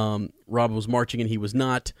 Robb was marching and he was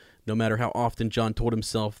not, no matter how often Jon told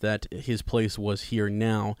himself that his place was here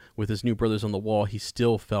now with his new brothers on the wall, he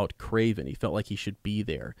still felt craven. He felt like he should be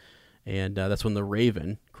there. And that's when the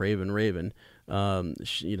raven, Craven Raven,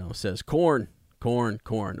 says, Corn.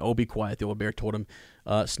 Oh, be quiet, the old bear told him.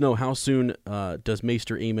 Snow, how soon does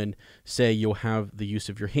Maester Aemon say you'll have the use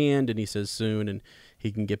of your hand? And he says soon, and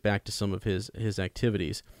he can get back to some of his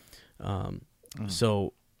activities.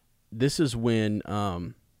 So this is when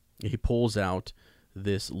he pulls out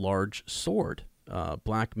this large sword,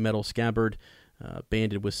 black metal scabbard,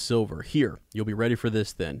 banded with silver. Here, you'll be ready for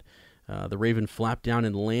this then. The raven flapped down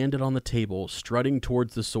and landed on the table, strutting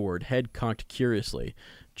towards the sword, head cocked curiously.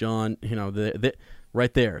 Jon,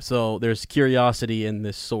 right there. So there's curiosity in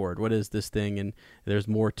this sword. What is this thing? And there's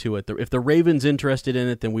more to it. If the Raven's interested in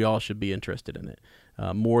it, then we all should be interested in it.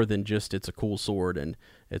 More than just it's a cool sword and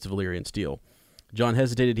it's Valyrian steel. Jon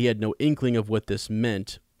hesitated. He had no inkling of what this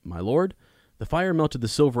meant. My lord? The fire melted the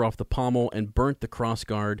silver off the pommel and burnt the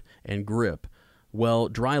crossguard and grip. Well,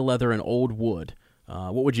 dry leather and old wood.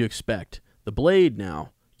 What would you expect? The blade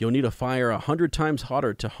now. You'll need a fire 100 times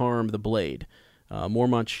hotter to harm the blade.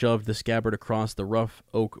 Mormont shoved the scabbard across the rough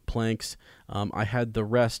oak planks. I had the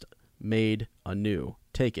rest made anew.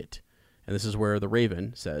 Take it. And this is where the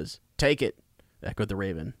Raven says, take it. Echoed the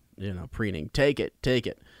Raven, preening. Take it, take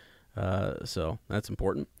it. So that's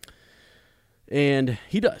important. And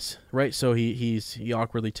he does, right? So he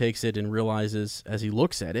awkwardly takes it and realizes as he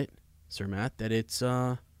looks at it, Sir Matt, that it's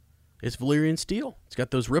Valyrian steel. It's got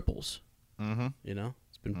those ripples. Mm-hmm.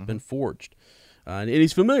 It's been forged. And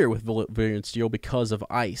he's familiar with Valyrian steel because of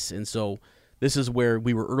ice. And so this is where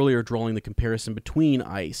we were earlier drawing the comparison between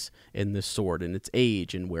ice and this sword and its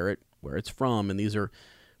age and where it's from. And these are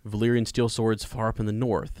Valyrian steel swords far up in the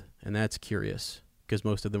north. And that's curious because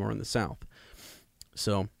most of them are in the south.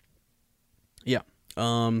 So, yeah.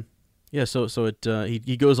 So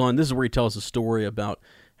he goes on. This is where he tells a story about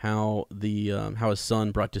how how his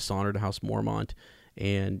son brought dishonor to House Mormont,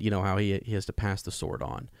 and how he has to pass the sword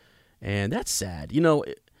on, and that's sad.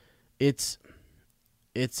 It's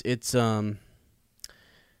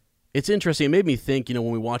interesting. It made me think. When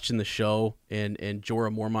we watched in the show, and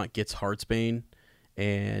Jorah Mormont gets Heartsbane,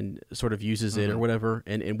 and sort of uses it or whatever,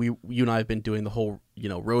 and you and I have been doing the whole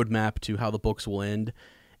roadmap to how the books will end.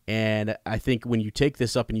 And I think when you take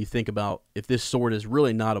this up and you think about if this sword is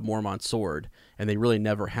really not a Mormont sword and they really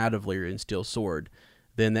never had a Valyrian steel sword,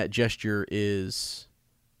 then that gesture is,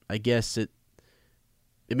 I guess it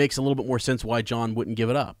makes a little bit more sense why Jon wouldn't give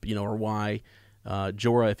it up, or why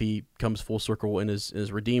Jorah, if he comes full circle and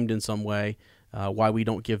is redeemed in some way, why we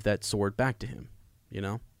don't give that sword back to him,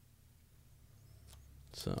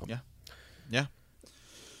 So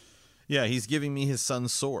yeah, he's giving me his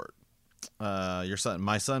son's sword.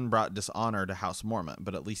 My son brought dishonor to House Mormont,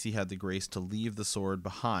 but at least he had the grace to leave the sword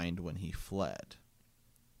behind when he fled.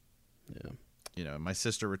 Yeah. My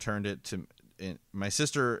sister returned it to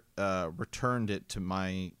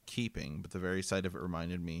my keeping, but the very sight of it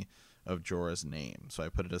reminded me of Jorah's name. So I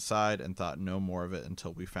put it aside and thought no more of it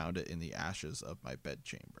until we found it in the ashes of my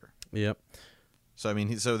bedchamber. Yep. So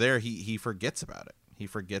he forgets about it. He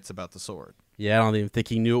forgets about the sword. Yeah, I don't even think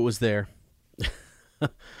he knew it was there.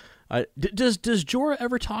 Does Jorah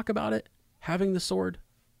ever talk about it, having the sword?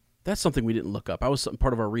 That's something we didn't look up.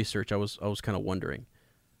 Part of our research. I was kind of wondering.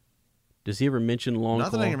 Does he ever mention Longclaw?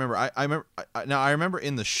 Not that I can remember. I remember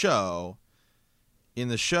in the show. In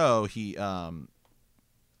the show, he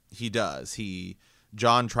does.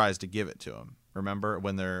 Jon tries to give it to him. Remember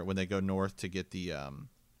when they go north to get the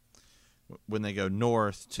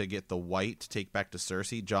white to take back to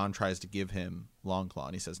Cersei, Jon tries to give him Longclaw,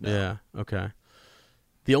 and he says no. Yeah. Okay.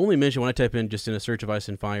 The only mention when I type in just in a search of Ice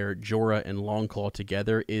and Fire, Jorah and Longclaw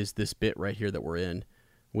together is this bit right here that we're in,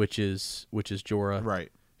 which is Jorah.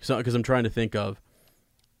 Right. So because I'm trying to think of,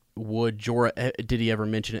 did he ever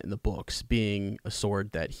mention it in the books being a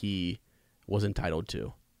sword that he was entitled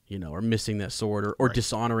to, or missing that sword or right.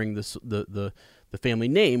 dishonoring the family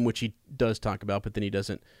name, which he does talk about, but then he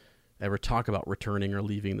doesn't ever talk about returning or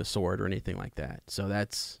leaving the sword or anything like that. So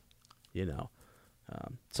that's,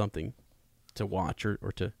 something to watch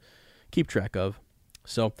or to keep track of.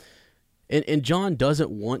 So, and Jon doesn't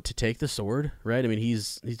want to take the sword, right? I mean,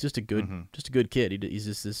 he's just a good kid. He's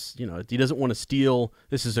just this, he doesn't want to steal.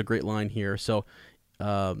 This is a great line here. So,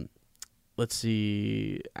 let's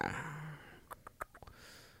see.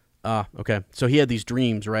 Okay. So he had these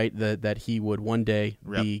dreams, right? That he would one day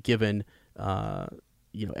be given,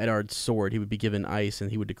 Eddard's sword. He would be given ice,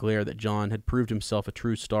 and he would declare that Jon had proved himself a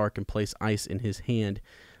true Stark and place ice in his hand.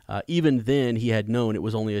 Even then, he had known it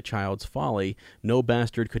was only a child's folly. No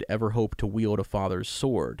bastard could ever hope to wield a father's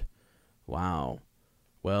sword. Wow.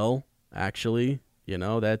 Well, actually,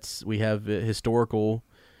 we have historical,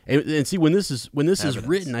 and see when this is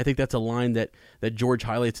written, I think that's a line that George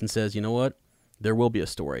highlights and says, you know what, there will be a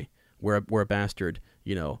story where a bastard,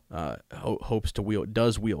 hopes to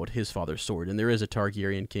does wield his father's sword, and there is a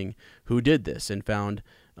Targaryen king who did this and found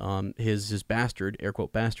his bastard, air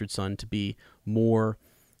quote bastard son, to be more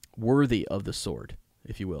worthy of the sword,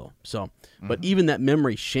 if you will. So, but even that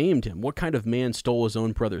memory shamed him. What kind of man stole his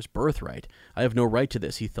own brother's birthright? I have no right to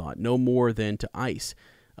this, he thought, no more than to ice.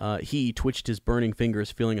 He twitched his burning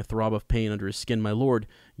fingers, feeling a throb of pain under his skin. My lord,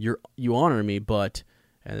 you honor me, but,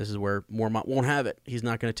 and this is where Mormont won't have it. He's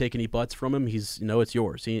not going to take any butts from him. He's, it's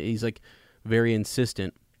yours. He's like, very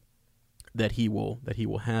insistent that he will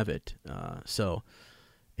have it.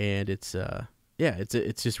 And it's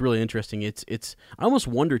it's just really interesting. It's I almost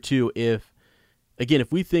wonder too if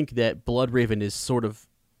we think that Bloodraven is sort of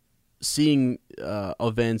seeing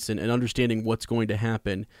events and understanding what's going to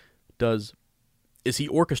happen, is he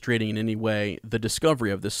orchestrating in any way the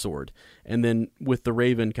discovery of this sword? And then with the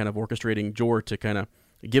Raven kind of orchestrating Jor to kind of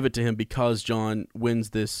give it to him because Jon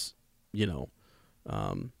wins this, beats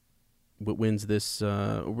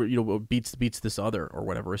this other or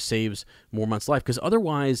whatever, or saves Mormont's life. Because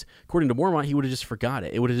otherwise, according to Mormont, he would have just forgot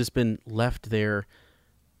it. It would have just been left there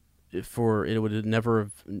it would have never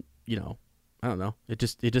have, I don't know. It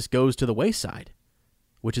just goes to the wayside.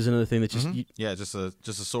 Which is another thing that just just a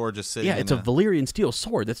sword just sitting. Yeah, it's a Valyrian steel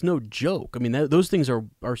sword. That's no joke. I mean, those things are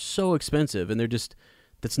so expensive, and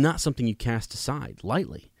that's not something you cast aside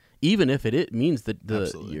lightly. Even if it means that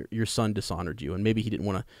your son dishonored you, and maybe he didn't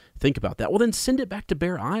want to think about that. Well, then send it back to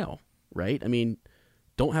Bear Isle, right? I mean,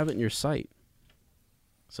 don't have it in your sight.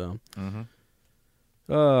 So,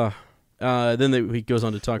 then he goes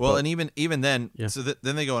on to talk. Well, about, and even then,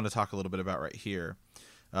 then they go on to talk a little bit about right here.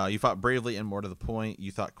 You fought bravely and more to the point. You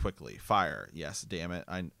thought quickly. Fire. Yes, damn it.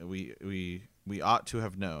 We ought to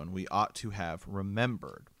have known. We ought to have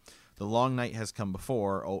remembered. The long night has come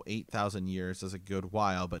before. 8,000 years is a good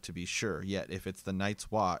while, but to be sure. Yet if the night's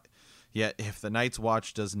watch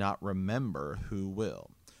does not remember, who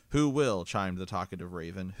will? Who will? Chimed the talkative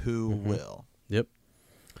Raven. Who will? Yep.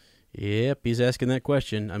 He's asking that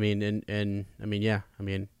question. I mean,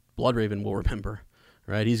 Bloodraven will remember,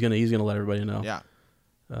 right? He's gonna let everybody know.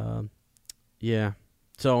 Yeah.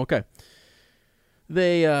 So okay,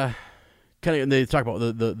 they they talk about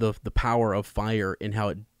the power of fire and how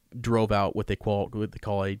it drove out what they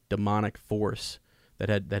call a demonic force that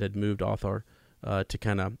had moved Othar to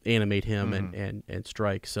kind of animate him and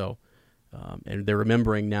strike. So, and they're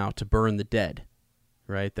remembering now to burn the dead,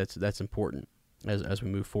 right? That's important as we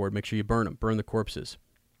move forward. Make sure you burn them, burn the corpses.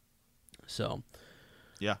 So,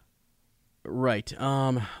 yeah. Right.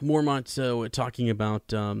 Mormont talking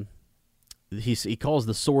about he calls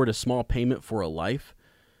the sword a small payment for a life.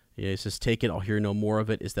 He says, "Take it. I'll hear no more of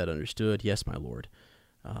it. Is that understood?" "Yes, my lord."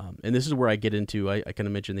 And this is where I get into. I kind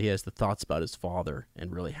of mentioned that he has the thoughts about his father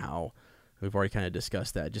and really how we've already kind of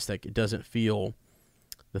discussed that. Just like it doesn't feel.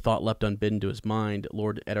 The thought leapt unbidden to his mind.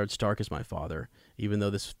 Lord Eddard Stark is my father, even though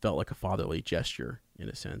this felt like a fatherly gesture in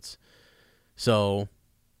a sense. So,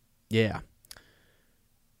 yeah.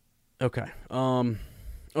 Okay.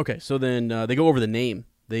 Okay. So then they go over the name.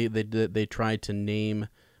 They tried to name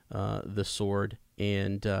the sword,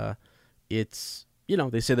 and it's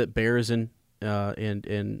they say that bears and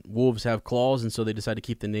wolves have claws, and so they decide to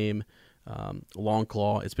keep the name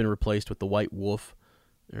Longclaw. It's been replaced with the White Wolf.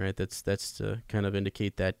 All right. That's to kind of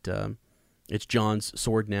indicate that it's Jon's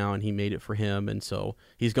sword now, and he made it for him, and so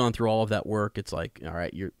he's gone through all of that work. It's like, all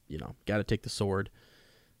right, got to take the sword.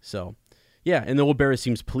 So. Yeah, and the old bear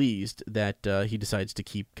seems pleased that he decides to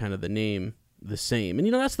keep kind of the name the same.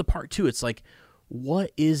 And that's the part too. It's like,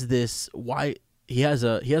 what is this? Why he has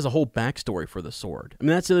a whole backstory for the sword. I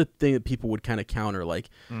mean, that's the other thing that people would kind of counter. Like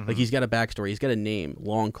he's got a backstory. He's got a name,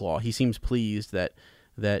 Longclaw. He seems pleased that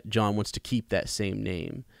Jon wants to keep that same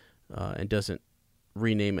name and doesn't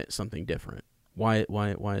rename it something different. Why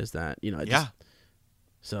is that?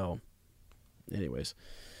 So, anyways.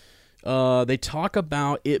 They talk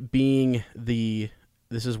about it being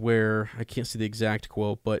this is where I can't see the exact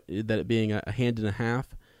quote, but that it being a hand and a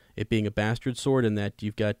half, it being a bastard sword, and that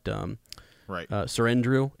you've got Sir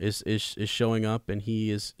Endrew is showing up, and he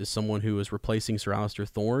is someone who is replacing Sir Alistair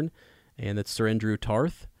Thorne, and that's Sir Endrew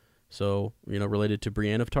Tarth, so related to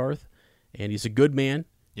Brienne of Tarth, and he's a good man,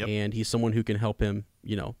 and he's someone who can help him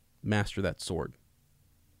master that sword.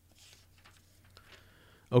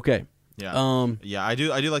 Okay. Yeah. I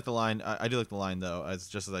do like the line. I do like the line though,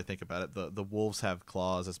 as I think about it. The wolves have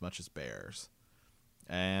claws as much as bears,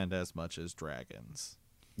 and as much as dragons.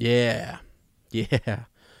 Yeah.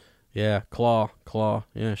 Claw.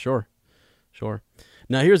 Yeah, sure.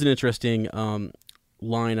 Now here's an interesting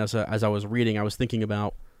line. As I was reading, I was thinking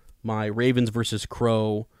about my Ravens versus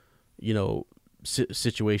Crow,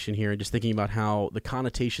 situation here, and just thinking about how the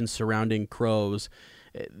connotations surrounding crows.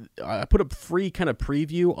 I put a free kind of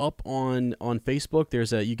preview up on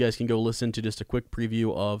Facebook. You guys can go listen to just a quick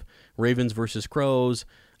preview of Ravens versus Crows.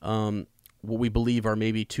 What we believe are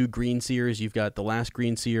maybe two green seers. You've got the last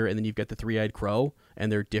green seer, and then you've got the three-eyed crow,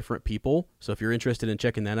 and they're different people. So if you're interested in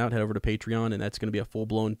checking that out, head over to Patreon, and that's going to be a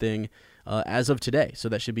full-blown thing as of today. So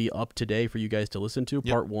that should be up today for you guys to listen to,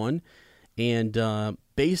 part one. And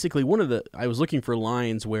basically, I was looking for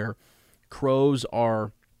lines where crows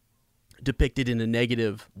are depicted in a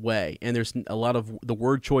negative way, and there's a lot of the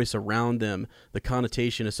word choice around them, the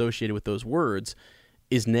connotation associated with those words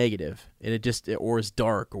is negative, and it just, or is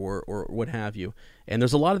dark, or what have you. And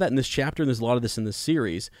there's a lot of that in this chapter, and there's a lot of this in this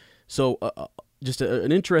series. So just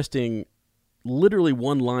an interesting, literally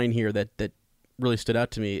one line here that really stood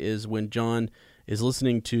out to me is when Jon is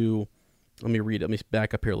listening to, let me read it, let me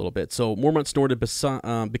back up here a little bit. So Mormont snorted,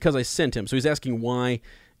 because I sent him. So he's asking, why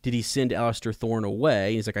did he send Alistair Thorne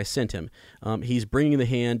away? He's like, I sent him. He's bringing the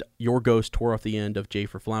hand your ghost tore off the end of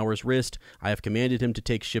Jafer Flower's wrist. I have commanded him to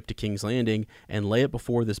take ship to King's Landing and lay it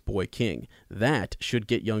before this boy king. That should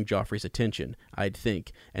get young Joffrey's attention, I'd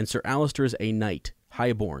think. And Sir Alistair's a knight,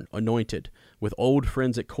 highborn, anointed, with old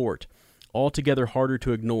friends at court, altogether harder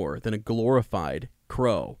to ignore than a glorified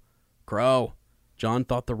crow. Crow. Jon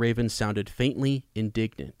thought the raven sounded faintly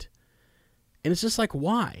indignant. And it's just like,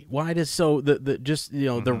 why? Why does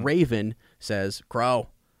the raven says crow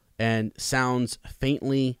and sounds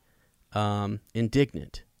faintly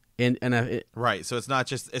indignant. Right. So it's not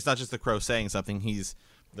just the crow saying something.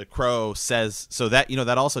 The crow says, so that,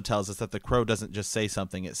 that also tells us that the crow doesn't just say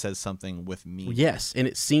something, it says something with meaning. Yes, and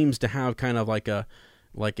it seems to have kind of its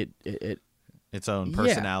own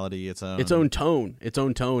personality, its own tone,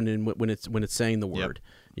 and when it's saying the word,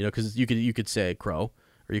 because you could say crow,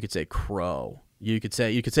 or you could say crow. You could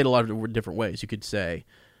say it a lot of different ways. You could say,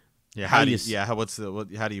 how do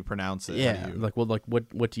you pronounce it? Yeah,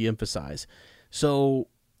 what do you emphasize? So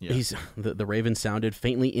he's the raven sounded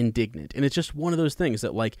faintly indignant, and it's just one of those things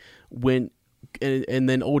that when and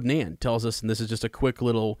then Old Nan tells us, and this is just a quick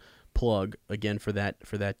little plug again for that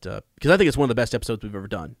because I think it's one of the best episodes we've ever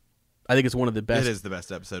done. I think it's one of the best. It is the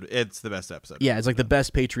best episode. It's the best episode. Yeah, it's like the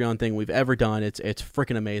best Patreon thing we've ever done. It's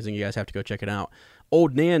freaking amazing. You guys have to go check it out.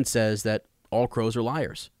 Old Nan says that all crows are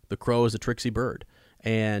liars. The crow is a tricksy bird,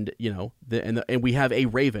 and and we have a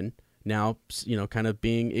raven now, kind of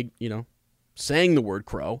being, saying the word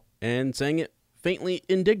crow and saying it faintly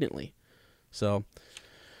indignantly. So,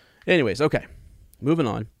 anyways, okay, moving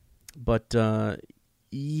on. But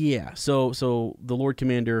yeah, so the Lord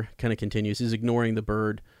Commander kind of continues. He's ignoring the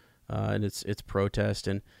bird. And its protest,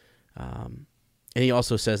 and he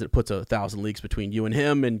also says it puts 1,000 leagues between you and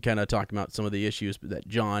him, and kind of talking about some of the issues that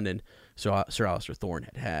Jon and Sir Alistair Thorne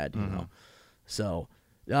had. So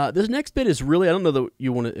this next bit is really, I don't know that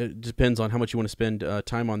you want to. It depends on how much you want to spend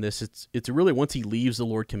time on this. It's really once he leaves the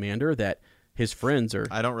Lord Commander that his friends are.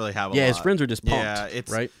 I don't really have. His friends are just pumped. Yeah,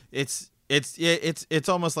 right. It's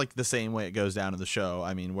almost like the same way it goes down in the show.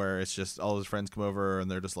 I mean, where it's just all his friends come over and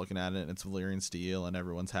they're just looking at it, and it's Valyrian steel, and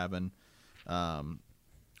everyone's having, everyone's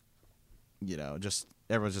just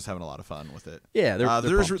having a lot of fun with it. Yeah,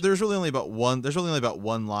 there's really only about one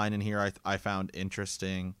line in here I found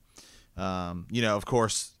interesting. Of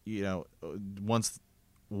course,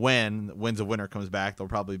 when Winds of Winter comes back, there'll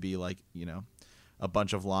probably be a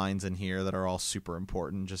bunch of lines in here that are all super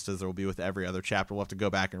important, just as there will be with every other chapter. We'll have to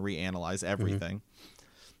go back and reanalyze everything.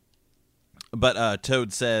 But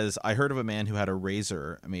Toad says, I heard of a man who had a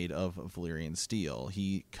razor made of Valyrian steel.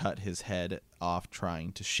 He cut his head off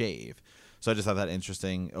trying to shave. So I just thought that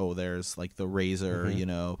interesting. Oh, there's the razor,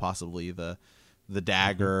 possibly the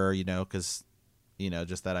dagger, because,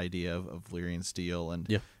 just that idea of Valyrian steel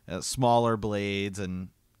and smaller blades, and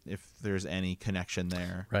if there's any connection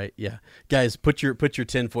there. Right, yeah. Guys, put your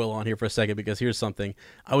tinfoil on here for a second, because here's something.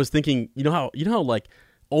 I was thinking, you know how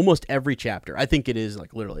almost every chapter, I think it is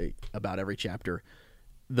literally about every chapter,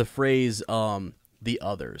 the phrase the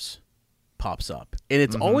others pops up. And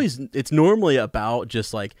it's it's normally about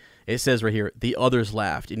just it says right here, the others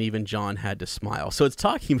laughed and even Jon had to smile. So it's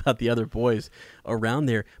talking about the other boys around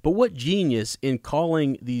there. But what genius in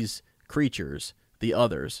calling these creatures the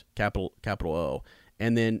others, capital O.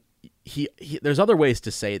 And then he there's other ways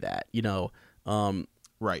to say that,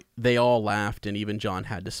 right. They all laughed and even Jon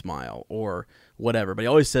had to smile or whatever. But he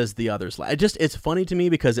always says the others laughed. It's funny to me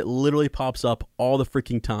because it literally pops up all the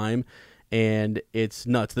freaking time, and it's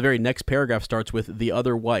nuts. The very next paragraph starts with the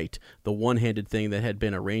other white, the one-handed thing that had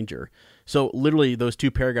been a ranger. So literally those two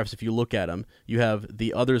paragraphs, if you look at them, you have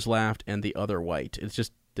the others laughed and the other white.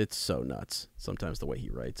 It's so nuts sometimes the way he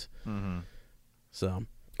writes. So,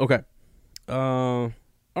 okay. All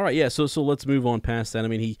right, yeah. So let's move on past that. I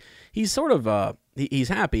mean, he's sort of he's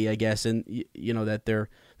happy, I guess, and that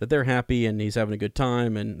they're happy and he's having a good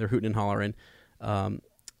time and they're hooting and hollering.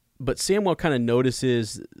 But Samwell kind of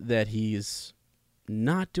notices that he's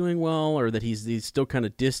not doing well, or that he's still kind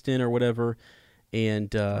of distant or whatever.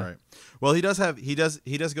 And right. Well, he does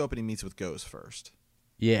go up and he meets with Ghost first.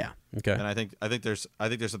 Yeah. Okay. And I think there's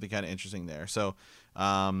something kind of interesting there. So,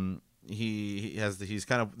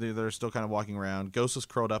 they're still kind of walking around. Ghost was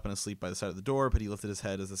curled up and asleep by the side of the door, but he lifted his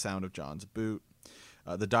head as the sound of John's boot.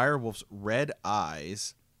 The dire wolf's red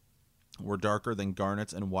eyes were darker than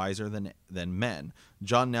garnets and wiser than men.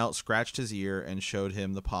 John knelt, scratched his ear, and showed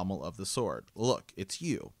him the pommel of the sword. Look, it's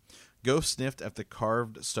you. Ghost sniffed at the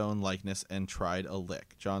carved stone likeness and tried a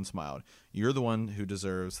lick. John smiled. You're the one who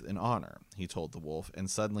deserves an honor, he told the wolf, and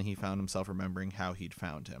suddenly he found himself remembering how he'd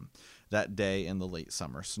found him that day in the late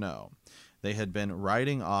summer snow. They had been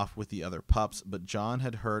riding off with the other pups, but John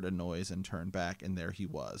had heard a noise and turned back, and there he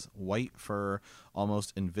was, white fur,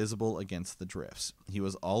 almost invisible against the drifts. He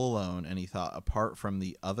was all alone, and he thought, apart from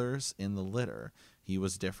the others in the litter, he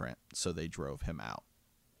was different, so they drove him out.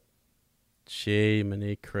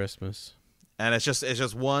 Jiminy Christmas. And it's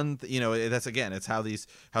just one, that's again, it's how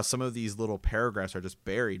some of these little paragraphs are just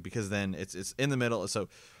buried, because then it's in the middle. So,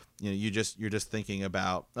 you're just thinking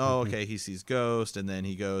about, okay, he sees Ghost, and then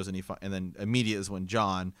he goes and and then immediately is when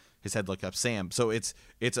John, his head looked up Sam. So it's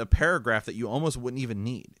a paragraph that you almost wouldn't even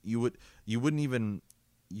need. You wouldn't even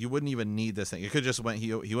need this thing. It could just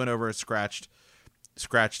he went over, scratched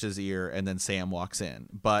his ear, and then Sam walks in.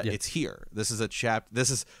 But It's here. This is a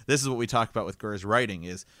this is what we talked about with Gurr's writing,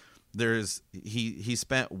 is he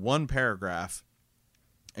spent one paragraph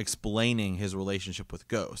explaining his relationship with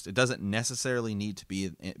Ghost. It doesn't necessarily need to be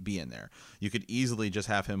in there. You could easily just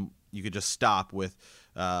have him. You could just stop with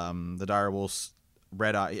the direwolf's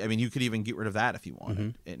red eye. I mean, you could even get rid of that if you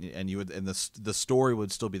wanted, and you would, and the story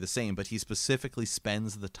would still be the same. But he specifically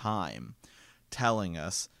spends the time telling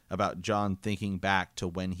us about John thinking back to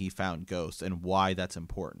when he found Ghost, and why that's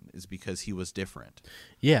important is because he was different.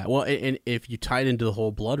 Yeah, well, and if you tie it into the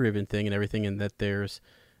whole Bloodraven thing and everything, and that there's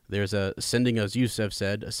a sending, as you have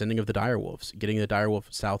said, a sending of the direwolves, getting the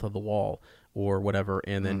direwolf south of the wall or whatever,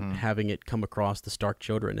 and then having it come across the Stark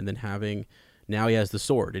children, and then now he has the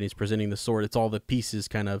sword, and he's presenting the sword. It's all the pieces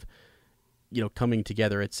kind of, coming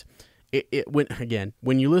together.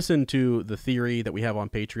 When you listen to the theory that we have on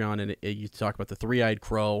Patreon, and you talk about the three-eyed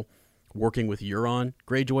crow working with Euron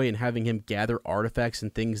Greyjoy and having him gather artifacts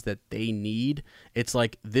and things that they need, it's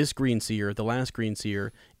like this Green Seer, the last Green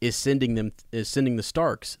Seer, is sending the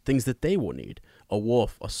Starks things that they will need: a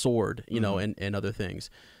wolf, a sword, and other things.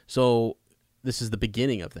 So this is the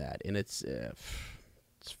beginning of that, and it's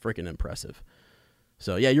freaking impressive.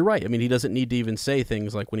 So yeah, you're right. I mean, he doesn't need to even say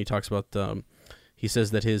things like when he talks about. He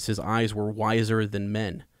says that his eyes were wiser than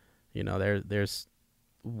men. There's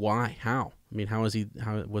why, how? I mean, how is he?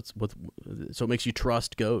 So it makes you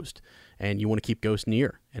trust Ghost, and you want to keep Ghost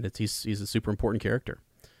near, and he's a super important character.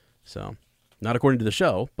 So, not according to the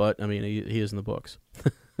show, but I mean, he is in the books.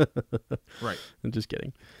 Right. I'm just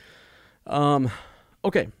kidding.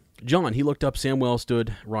 Okay, John. He looked up. Samwell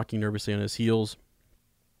stood, rocking nervously on his heels.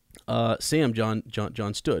 John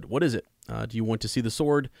stood. What is it? Do you want to see the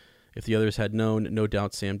sword? If the others had known, no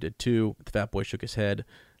doubt Sam did too. The fat boy shook his head.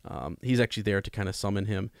 He's actually there to kind of summon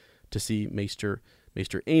him to see Maester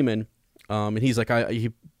Aemon. And he's like,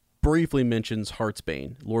 he briefly mentions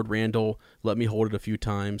Heartsbane. Lord Randall let me hold it a few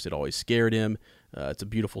times. It always scared him. It's a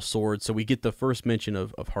beautiful sword. So we get the first mention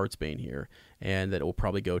of Heartsbane here, and that it will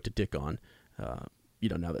probably go to Dickon, now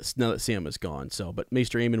that Sam is gone. So, but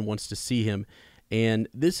Maester Aemon wants to see him, and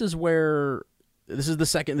this is the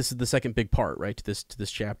second big part, right, to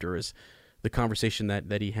this chapter, is the conversation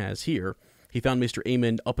that he has here. He found Maester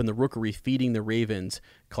Aemon up in the rookery feeding the ravens.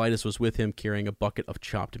 Clydas was with him carrying a bucket of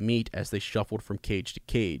chopped meat as they shuffled from cage to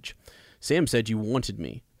cage. Sam said, "You wanted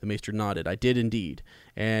me." The Maester nodded. "I did indeed."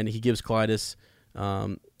 And he gives Clydas,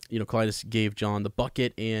 Clydas gave John the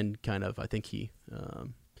bucket, and kind of, I think he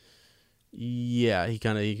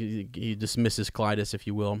dismisses Clydas, if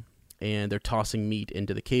you will, and they're tossing meat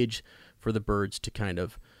into the cage for the birds to kind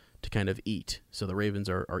of eat. So the ravens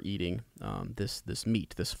are eating this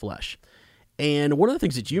meat, this flesh. And one of the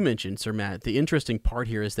things that you mentioned, Sir Matt, the interesting part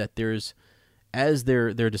here is that as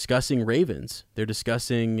they're discussing ravens, they're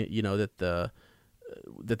discussing that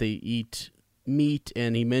they eat meat,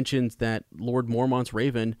 and he mentions that Lord Mormont's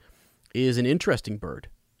raven is an interesting bird.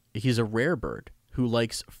 He's a rare bird who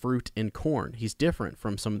likes fruit and corn. He's different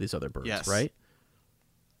from some of these other birds, yes. Right?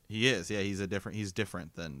 He is. Yeah, he's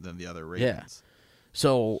different than the other ravens. Yeah.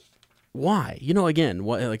 So why? Again,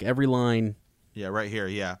 what, like every line. Yeah, right here.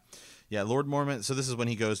 Yeah. Yeah, Lord Mormont. So this is when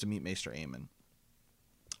he goes to meet Maester Aemon.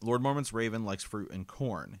 Lord Mormont's raven likes fruit and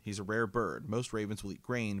corn. He's a rare bird. Most ravens will eat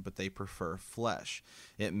grain, but they prefer flesh.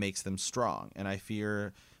 It makes them strong, and I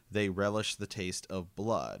fear they relish the taste of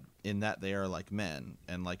blood, in that they are like men,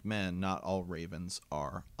 and like men, not all ravens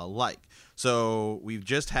are alike. So we've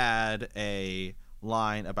just had a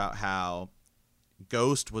line about how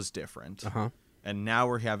Ghost was different, And now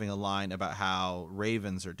we're having a line about how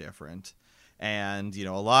ravens are different. And,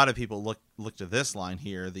 a lot of people look to this line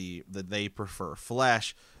here, that they prefer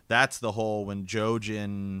flesh. That's the whole when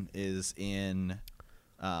Jojen is in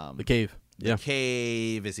The cave. the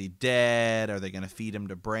cave. Is he dead? Are they going to feed him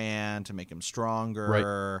to Bran to make him stronger?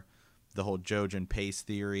 Right. The whole Jojen pace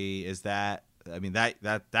theory is that. I mean,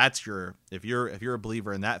 that's your, if you're a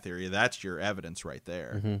believer in that theory, that's your evidence right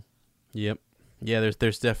there. Mm-hmm. Yep. Yeah,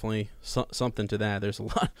 there's definitely something to that. There's a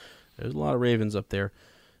lot of ravens up there,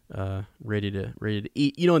 ready to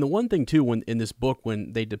eat. And the one thing too, when in this book,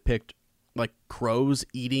 when they depict like crows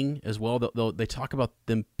eating as well, they talk about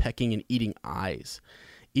them pecking and eating eyes,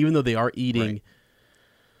 even though they are eating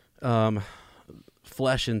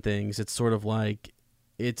flesh and things. It's sort of like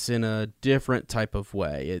it's in a different type of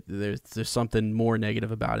way. There's something more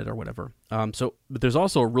negative about it or whatever. But there's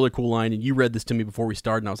also a really cool line, and you read this to me before we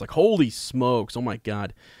started, and I was like, holy smokes, oh my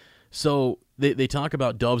God. So they talk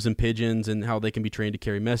about doves and pigeons and how they can be trained to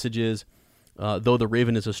carry messages. Though the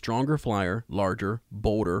raven is a stronger flyer, larger,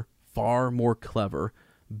 bolder, far more clever,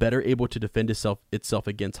 better able to defend itself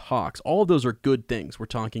against hawks. All of those are good things. We're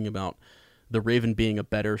talking about the raven being a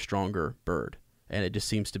better, stronger bird, and it just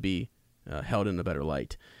seems to be held in a better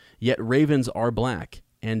light. Yet ravens are black,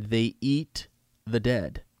 and they eat the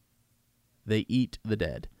dead. They eat the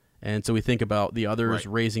dead. And so we think about the others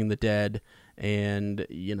raising the dead, and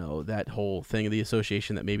that whole thing of the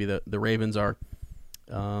association that maybe the ravens are,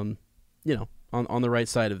 on the right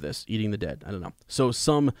side of this, eating the dead. I don't know. So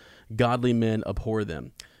some godly men abhor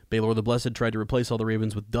them. Baelor the Blessed tried to replace all the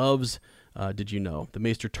ravens with doves. Did you know? The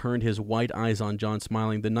maester turned his white eyes on Jon,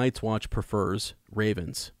 smiling. The Night's Watch prefers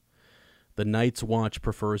ravens. The Night's Watch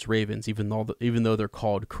prefers ravens, even though they're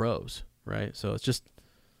called crows, right? So it's just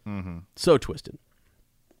so twisted.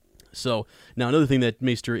 So now another thing that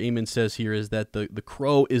Maester Aemon says here is that the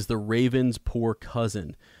crow is the raven's poor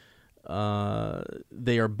cousin.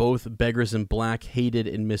 They are both beggars in black, hated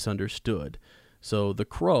and misunderstood. So the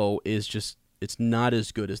crow is just, it's not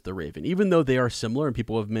as good as the raven, even though they are similar, and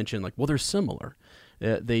people have mentioned like, well, they're similar.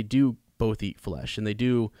 They do both eat flesh, and they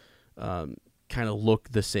do kind of look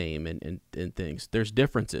the same and things. There's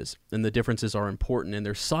differences, and the differences are important, and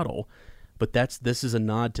they're subtle, but this is a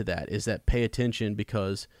nod to that, is that pay attention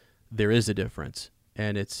because there is a difference,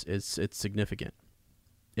 and it's significant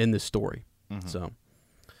in this story. Mm-hmm. So,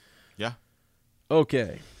 yeah,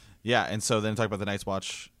 okay, yeah, and so then talk about the Night's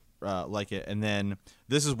Watch, like it, and then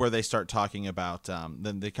this is where they start talking about.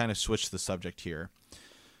 Then they kind of switch the subject here.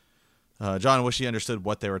 Jon wished he understood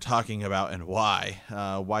what they were talking about and why.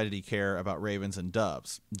 Why did he care about ravens and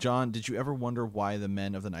doves? Jon, did you ever wonder why the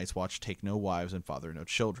men of the Night's Watch take no wives and father no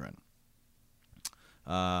children?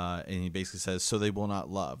 And he basically says, so they will not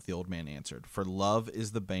love, the old man answered. For love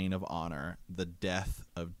is the bane of honor, the death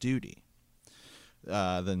of duty.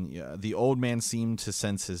 Then the old man seemed to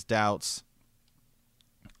sense his doubts.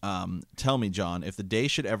 Tell me, Jon, if the day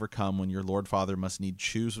should ever come when your Lord Father must need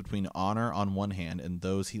choose between honor on one hand and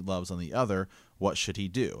those he loves on the other, what should he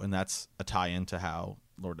do? And that's a tie-in to how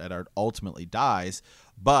Lord Eddard ultimately dies.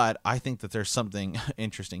 But I think that there's something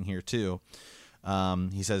interesting here, too.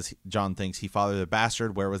 He says, Jon thinks, he fathered a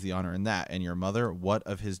bastard. Where was the honor in that? And your mother, what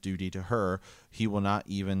of his duty to her? He will not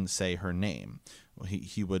even say her name.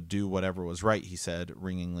 He would do whatever was right, he said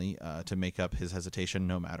ringingly, to make up his hesitation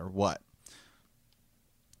no matter what.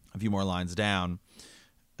 A few more lines down.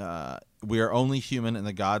 We are only human, and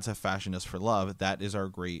the gods have fashioned us for love. That is our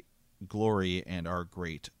great glory and our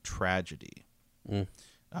great tragedy. Then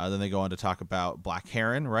they go on to talk about Black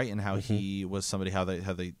Heron, right, and how he was somebody,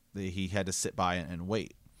 he had to sit by and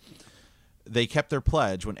wait. They kept their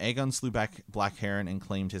pledge. When Aegon slew back Black Heron and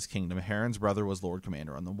claimed his kingdom, Heron's brother was Lord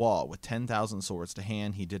Commander on the Wall. With 10,000 swords to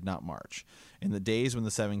hand, he did not march. In the days when the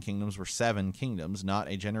Seven Kingdoms were 7 kingdoms, not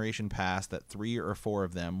a generation passed that 3 or 4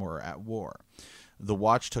 of them were at war. The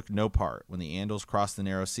Watch took no part. When the Andals crossed the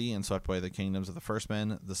narrow sea and swept away the kingdoms of the first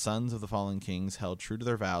men, the sons of the fallen kings held true to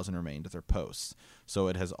their vows and remained at their posts. So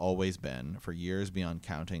it has always been, for years beyond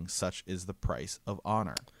counting. Such is the price of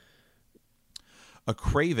honor. A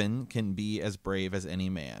craven can be as brave as any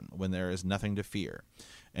man when there is nothing to fear,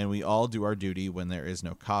 and we all do our duty when there is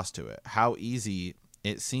no cost to it. How easy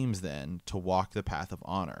it seems then to walk the path of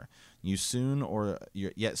honor. Yet soon or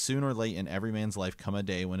late in every man's life come a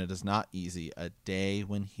day when it is not easy, a day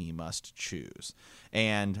when he must choose.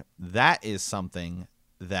 And that is something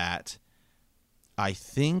that I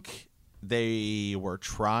think they were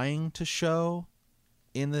trying to show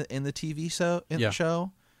in the TV show, the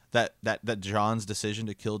show. That Jon's decision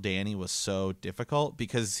to kill Dany was so difficult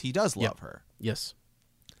because he does love her. Yes.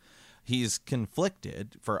 He's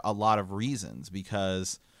conflicted for a lot of reasons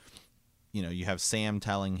because you have Sam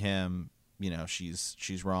telling him,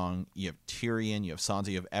 she's wrong. You have Tyrion, you have Sansa,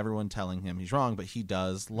 you have everyone telling him he's wrong, but he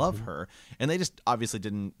does love her. And they just obviously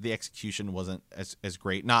the execution wasn't as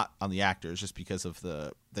great, not on the actors, just because of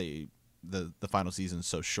the final season's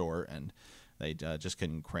so short, and they just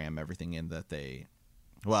couldn't cram everything in that they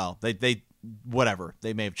whatever,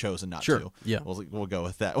 they may have chosen not to. Yeah. We'll go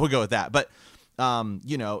with that. But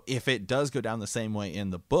if it does go down the same way in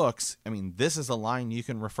the books, I mean, this is a line you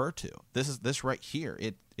can refer to. This right here.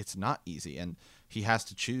 It's not easy, and he has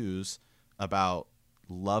to choose about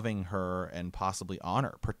loving her and possibly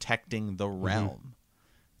honor, protecting the realm,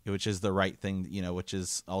 which is the right thing, which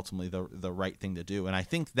is ultimately the right thing to do. And I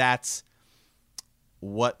think that's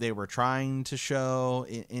what they were trying to show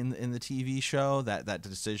in the TV show, that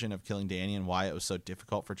decision of killing Dany and why it was so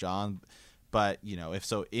difficult for Jon. But,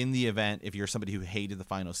 in the event, if you're somebody who hated the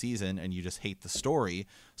final season and you just hate the story,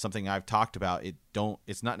 something I've talked about,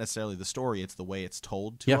 it's not necessarily the story, it's the way it's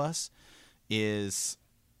told to us, here's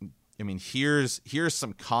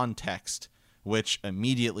some context, which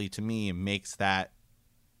immediately to me makes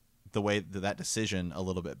the way that decision a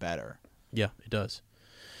little bit better. Yeah, it does.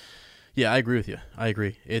 Yeah, I agree with you. I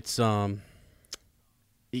agree. It's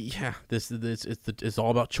it's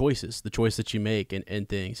all about choices, the choice that you make and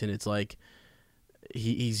things, and it's like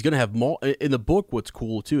he's going to have in the book. What's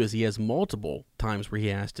cool too is he has multiple times where he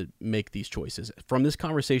has to make these choices. From this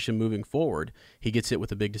conversation moving forward, he gets hit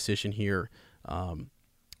with a big decision here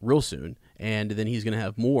real soon, and then he's going to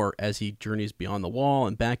have more as he journeys beyond the wall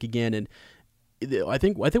and back again. And I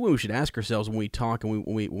think what we should ask ourselves when we talk and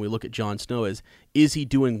when we look at Jon Snow is he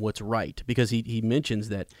doing what's right? Because he mentions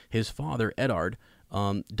that his father Eddard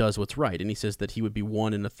does what's right, and he says that he would be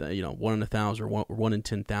 1 in 1,000 or 1 in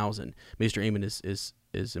 10,000. Maester Aemon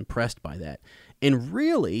is impressed by that, and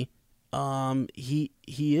really, he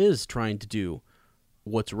is trying to do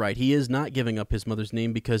what's right. He is not giving up his mother's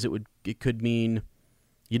name because it could mean,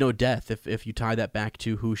 death if you tie that back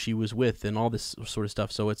to who she was with and all this sort of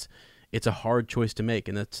stuff. So it's a hard choice to make,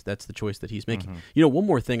 and that's the choice that he's making. One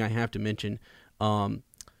more thing I have to mention,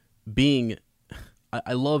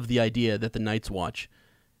 I love the idea that the Night's Watch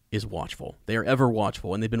is watchful. They are ever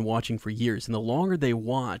watchful, and they've been watching for years. And the longer they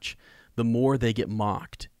watch, the more they get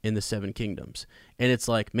mocked in the Seven Kingdoms. And it's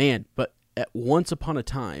like, man, but once upon a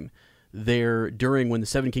time, when the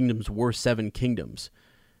Seven Kingdoms were seven kingdoms,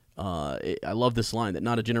 I love this line, that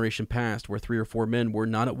not a generation passed where 3 or 4 men were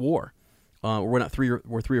not at war. Or not 3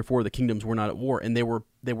 or 4 of the kingdoms were not at war, and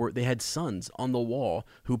they had sons on the wall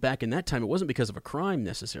who, back in that time, it wasn't because of a crime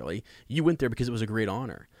necessarily. You went there because it was a great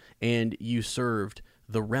honor, and you served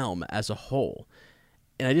the realm as a whole.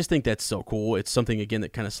 And I just think that's so cool. It's something, again,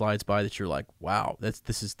 that kind of slides by that you're like, wow, this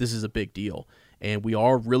is a big deal, and we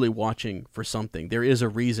are really watching for something. There is a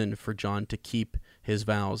reason for Jon to keep his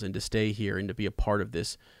vows and to stay here and to be a part of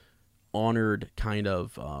this honored kind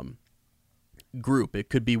of group. It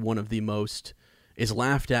could be one of the most, is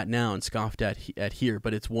laughed at now and scoffed at here,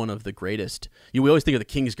 but it's one of the greatest. We always think of the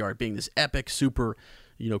Kingsguard being this epic, super,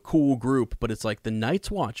 cool group, but it's like the Night's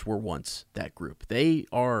Watch were once that group. They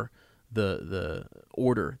are the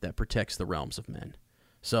order that protects the realms of men.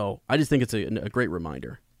 So I just think it's a great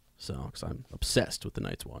reminder. So, because I'm obsessed with the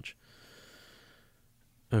Night's Watch.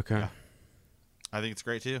 Okay. Yeah. I think it's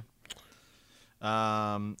great too.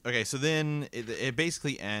 Okay, so then it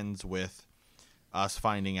basically ends with us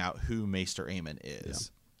finding out who Maester Aemon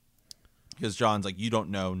is. Because Jon's like, you don't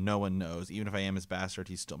know, no one knows. Even if I am his bastard,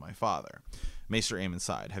 he's still my father. Maester Aemon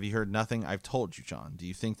sighed. Have you heard nothing I've told you, Jon? Do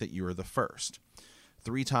you think that you are the first?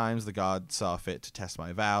 3 times the god saw fit to test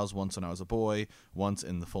my vows, once when I was a boy, once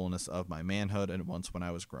in the fullness of my manhood, and once when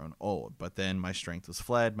I was grown old. But then my strength was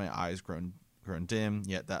fled, my eyes grown dim,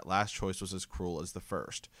 yet that last choice was as cruel as the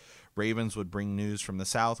first. Ravens would bring news from the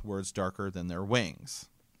south, words darker than their wings.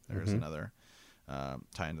 There's another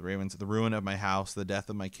tie in the ravens. The ruin of my house, the death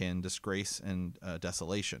of my kin, disgrace and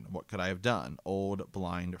desolation. What could I have done? Old,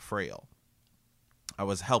 blind, frail. I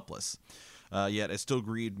was helpless. Yet it still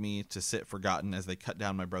grieved me to sit forgotten as they cut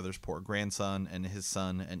down my brother's poor grandson and his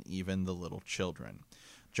son and even the little children.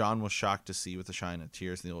 Jon was shocked to see with the shine of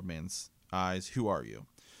tears in the old man's eyes. Who are you?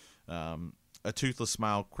 A toothless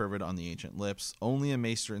smile quivered on the ancient lips. Only a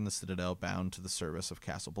maester in the citadel, bound to the service of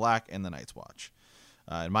Castle Black and the Night's Watch.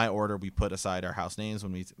 In my order, we put aside our house names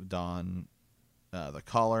when we don the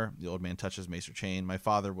collar. The old man touches maester chain. My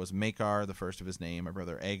father was Maekar, the first of his name. My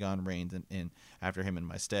brother Aegon reigned in after him in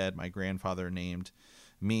my stead. My grandfather named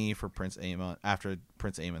me for Prince Aemon, after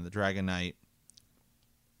Prince Aemon the Dragon Knight.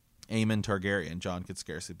 Aemon Targaryen, Jon could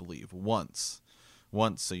scarcely believe. Once,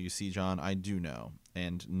 so you see, Jon, I do know.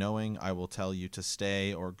 And knowing, I will tell you to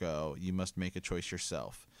stay or go. You must make a choice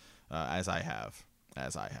yourself. as I have.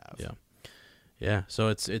 Yeah. Yeah. So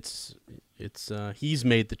it's he's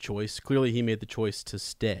made the choice. Clearly, he made the choice to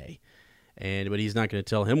stay, but he's not going to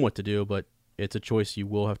tell him what to do. But it's a choice you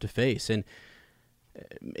will have to face, and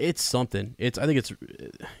it's something. I think it's.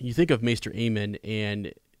 You think of Maester Aemon,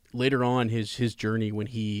 and later on his journey when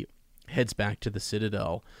he heads back to the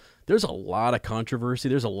Citadel, there's a lot of controversy.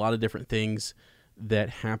 There's a lot of different things that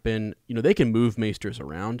happen. They can move maesters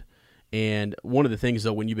around, and one of the things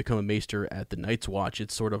though, when you become a maester at the Night's Watch,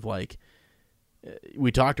 it's sort of like.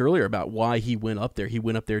 We talked earlier about why he went up there. He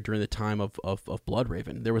went up there during the time of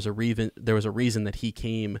Bloodraven. There was a reason that he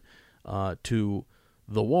came to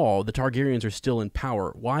the Wall. The Targaryens are still in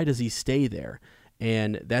power. Why does he stay there?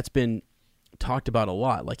 And that's been talked about a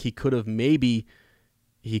lot. Like he could have been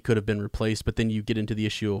replaced, but then you get into the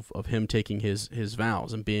issue of him taking his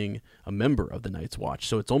vows and being a member of the Night's Watch.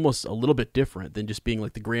 So it's almost a little bit different than just being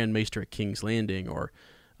like the Grand Maester at King's Landing or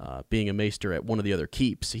being a maester at one of the other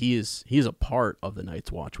keeps. He is a part of the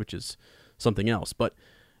Night's Watch, which is something else. But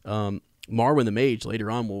Marwyn the Mage later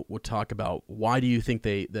on will talk about why do you think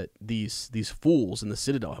that these fools in the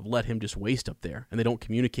Citadel have let him just waste up there, and they don't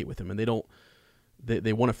communicate with him, and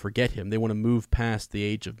they want to forget him. They want to move past the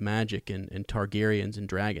age of magic and Targaryens and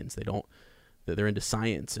dragons. They're into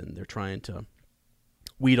science, and they're trying to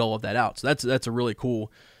weed all of that out. So that's a really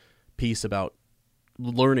cool piece about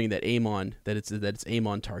learning that it's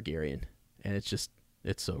Aemon Targaryen, and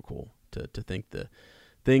it's so cool to think the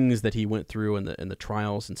things that he went through and the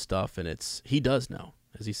trials and stuff, and he does know,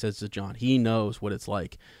 as he says to Jon, he knows what it's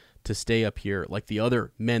like to stay up here like the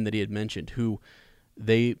other men that he had mentioned, who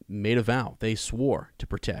they made a vow, they swore to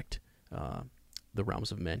protect the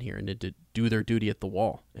realms of men here and to do their duty at the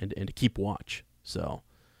Wall and to keep watch. So,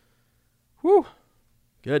 whew,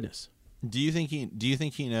 goodness. Do you think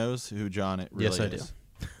he knows who Jon really is? Yes,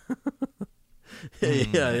 I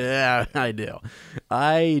do. Yeah, I do.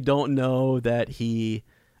 I don't know that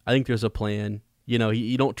I think there's a plan.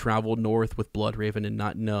 You don't travel north with Bloodraven and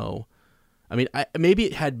not know. I mean, maybe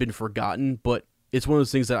it had been forgotten, but it's one of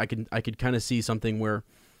those things that I could kind of see something where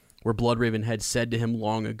Bloodraven had said to him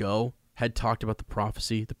long ago, had talked about the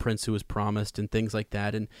prophecy, the prince who was promised, and things like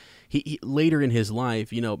that. And he later in his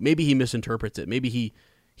life, maybe he misinterprets it. Maybe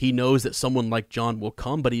he knows that someone like Jon will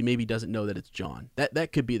come, but he maybe doesn't know that it's Jon.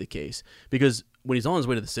 That could be the case, because when he's on his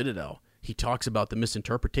way to the Citadel, he talks about the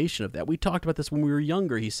misinterpretation of that. We talked about this when we were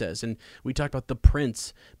younger, he says, and we talked about the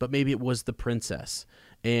prince, but maybe it was the princess.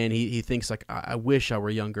 And he thinks like, I wish I were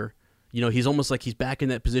younger. He's almost like he's back in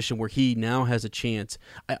that position where he now has a chance.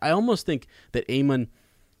 I almost think that Aemon,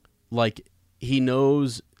 like, he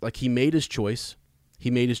knows, like, he made his choice. He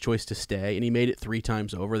made his choice to stay, and he made it 3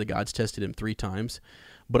 times over. The gods tested him 3 times.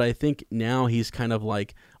 But I think now he's kind of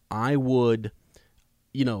like, I would,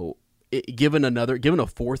 given a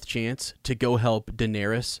 4th chance to go help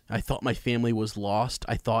Daenerys. I thought my family was lost.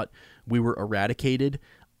 I thought we were eradicated.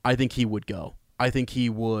 I think he would go. I think he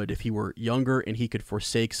would, if he were younger and he could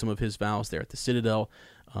forsake some of his vows there at the Citadel,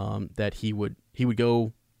 that he would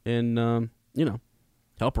go and,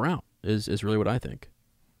 help her out is really what I think.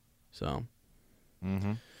 So,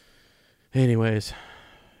 anyways,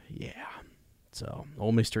 yeah. So,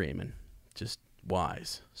 old Mr. Aemon, just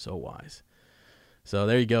wise, so wise. So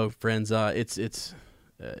there you go, friends. It's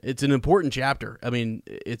an important chapter. I mean,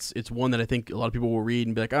 it's one that I think a lot of people will read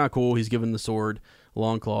and be like, cool, he's given the sword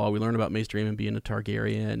Longclaw. We learn about Maester Aemon being a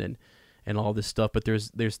Targaryen and all this stuff. But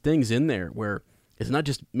there's things in there where it's not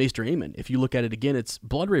just Maester Aemon. If you look at it again, it's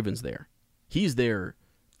Bloodraven's there. He's there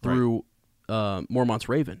through Mormont's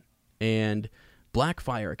Raven, and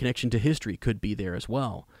Blackfyre, a connection to history, could be there as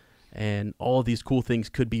well. And all of these cool things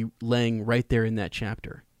could be laying right there in that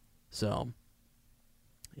chapter. So,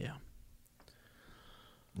 yeah.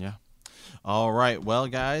 Yeah. All right. Well,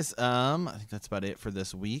 guys, I think that's about it for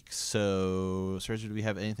this week. So, Sergio, do we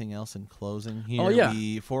have anything else in closing here? Oh, yeah.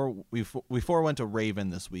 We went to Raven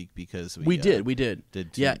this week because we did.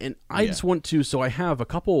 Yeah, and I just want to, so I have a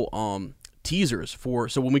couple teasers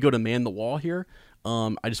so when we go to Man the Wall here,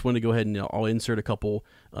 I just want to go ahead and I'll insert a couple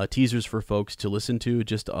teasers for folks to listen to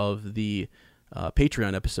just of the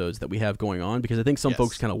Patreon episodes that we have going on, because I think some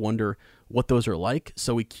folks kind of wonder what those are like.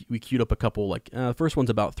 So we queued up a couple, like the first one's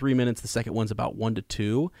about 3 minutes, the second one's about 1 to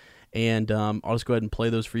 2, and I'll just go ahead and play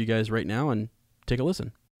those for you guys right now and take a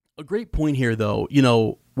listen. A great point here, though,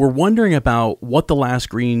 we're wondering about what the last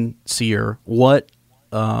Green Seer, what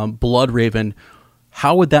Bloodraven,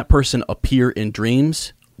 how would that person appear in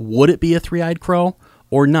dreams? Would it be a 3-eyed crow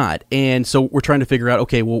or not? And so we're trying to figure out,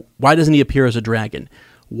 okay, well, why doesn't he appear as a dragon?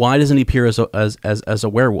 Why doesn't he appear as a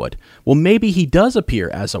werewood? Well, maybe he does appear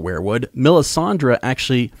as a werewood. Melisandre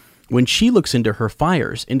actually When she looks into her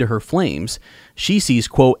fires, into her flames, she sees,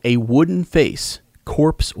 quote, a wooden face,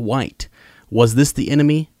 corpse white. Was this the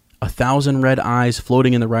enemy? 1,000 red eyes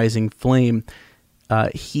floating in the rising flame.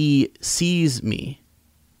 He sees me.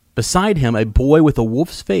 Beside him, a boy with a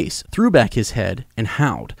wolf's face threw back his head and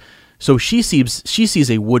howled. So she sees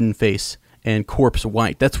a wooden face and corpse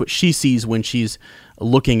white. That's what she sees when she's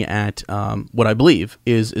looking at what I believe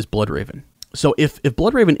is Bloodraven. So if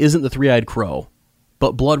Bloodraven isn't the three-eyed crow,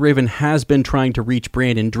 but Bloodraven has been trying to reach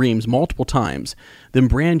Bran in dreams multiple times, then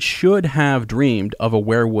Bran should have dreamed of a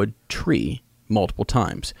weirwood tree multiple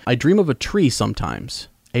times. I dream of a tree sometimes,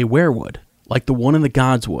 a weirwood, like the one in the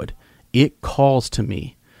Godswood. It calls to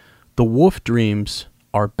me. The wolf dreams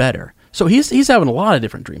are better. So he's having a lot of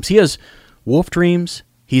different dreams. He has wolf dreams.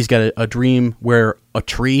 He's got a dream where a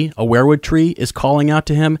tree, a weirwood tree, is calling out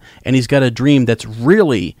to him, and he's got a dream that's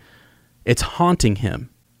really, it's haunting him.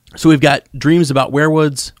 So we've got dreams about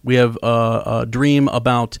weirwoods. We have a dream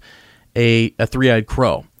about a three-eyed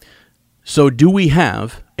crow. So do we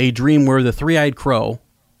have a dream where the three-eyed crow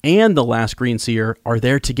and the last green seer are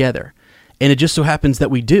there together? And it just so happens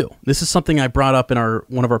that we do. This is something I brought up in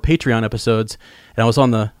one of our Patreon episodes, and I was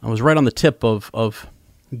right on the tip of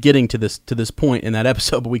getting to this point in that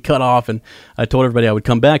episode, but we cut off, and I told everybody I would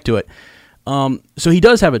come back to it. So he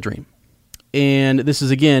does have a dream, and this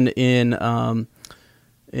is again in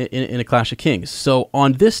A Clash of Kings. So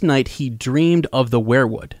on this night, he dreamed of the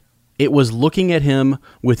weirwood. It was looking at him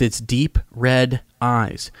with its deep red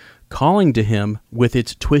eyes, calling to him with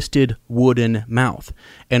its twisted wooden mouth,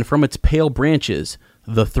 and from its pale branches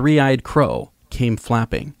the three-eyed crow came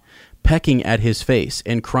flapping, pecking at his face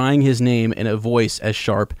and crying his name in a voice as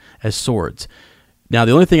sharp as swords. Now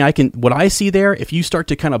the only thing what I see there, if you start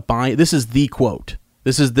to kind of buy, this is the quote.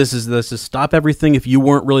 This is stop everything. If you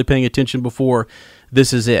weren't really paying attention before,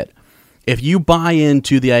 this is it. If you buy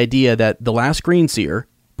into the idea that the last green seer,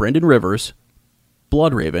 Brynden Rivers,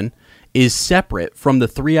 Bloodraven, is separate from the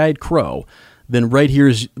three-eyed crow, then right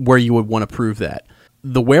here's where you would want to prove that.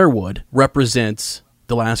 The weirwood represents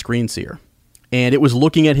the last green seer, and it was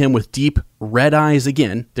looking at him with deep red eyes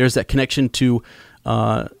again. There's that connection to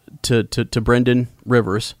Brynden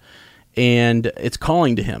Rivers, and it's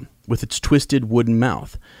calling to him with its twisted wooden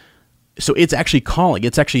mouth. So it's actually calling,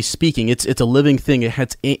 it's actually speaking, it's a living thing,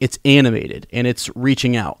 it's animated, and it's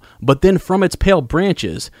reaching out. But then from its pale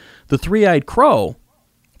branches, the three-eyed crow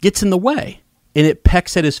gets in the way, and it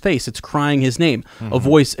pecks at his face. It's crying his name, a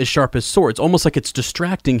voice as sharp as swords, almost like it's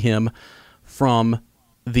distracting him from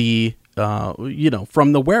the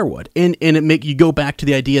from the weirwood. And it make you go back to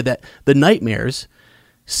the idea that the nightmares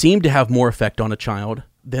seem to have more effect on a child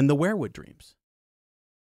than the weirwood dreams.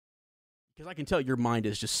 Because I can tell your mind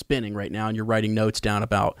is just spinning right now, and you're writing notes down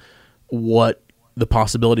about what the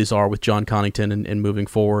possibilities are with John Connington and moving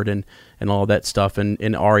forward and all that stuff, and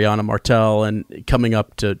Ariana Martell and coming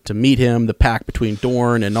up to meet him, the pact between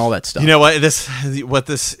Dorne and all that stuff. You know what? This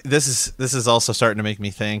is also starting to make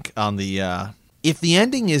me think on the if the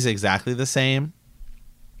ending is exactly the same,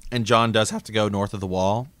 and John does have to go north of the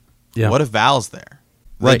wall. Yeah. What if Val's there?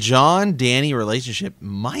 Right. The John-Dany relationship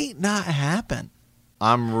might not happen.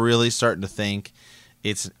 I'm really starting to think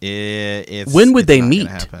it's when would they meet?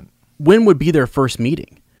 When would be their first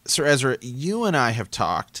meeting? Sir Ezra, you and I have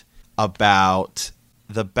talked about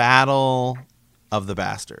the Battle of the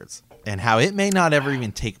Bastards and how it may not ever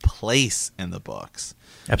even take place in the books.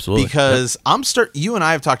 Absolutely. Because you and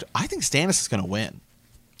I have talked, I think Stannis is going to win.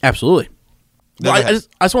 Absolutely. Well, I just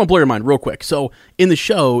want to blow your mind real quick. So in the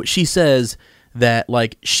show, she says that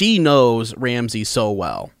like she knows Ramsay so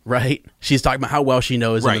well, right? She's talking about how well she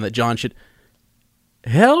knows him and that John should.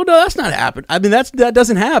 Hell no, that's not happening. I mean, that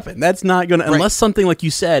doesn't happen. That's not going to, unless something like you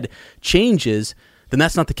said changes, then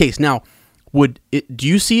that's not the case. Now, do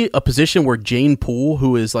you see a position where Jane Poole,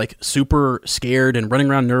 who is like super scared and running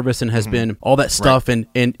around nervous and has been all that stuff,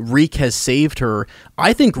 and Reek has saved her?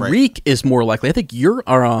 I think Reek is more likely. I think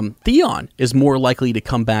Theon is more likely to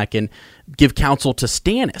come back and give counsel to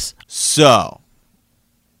Stannis. So,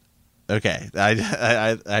 okay,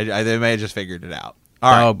 they may have just figured it out.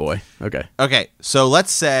 All right. Oh boy. Okay. Okay. So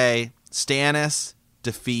let's say Stannis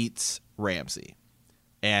defeats Ramsay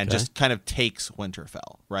and just kind of takes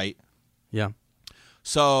Winterfell, right? Yeah.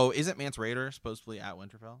 So isn't Mance Rayder supposedly at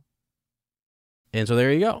Winterfell? And so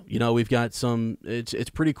there you go. You know, we've got some. It's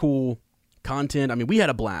pretty cool content. I mean, we had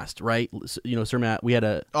a blast, right? You know, Sir Matt, we had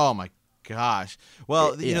a. Oh my gosh.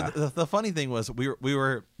 Well, you know, the funny thing was we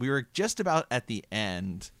were just about at the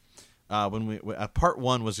end when part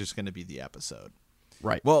one was just going to be the episode.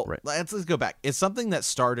 Right. Well, let's go back. It's something that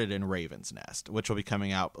started in Raven's Nest, which will be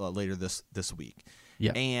coming out later this week.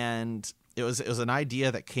 Yeah. And it was an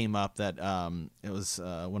idea that came up that it was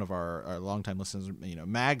one of our longtime listeners,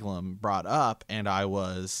 Maglum brought up, and I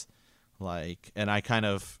was like, and I kind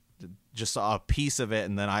of just saw a piece of it,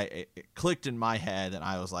 and then it clicked in my head, and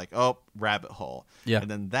I was like, oh, rabbit hole. Yeah.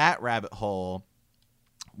 And then that rabbit hole,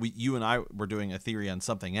 you and I were doing a theory on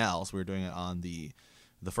something else. We were doing it on the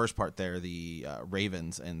first part there, the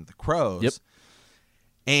Ravens and the Crows. Yep.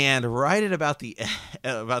 And right at about the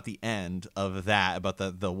end of that, about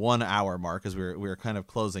the 1 hour mark, as we were kind of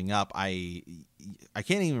closing up, I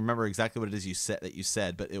can't even remember exactly what it is you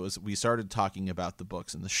said, but we started talking about the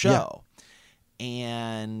books and the show. Yeah.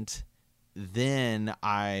 And then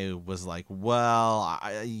I was like, well,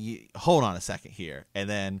 hold on a second here. And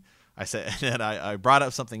then I said, and then I brought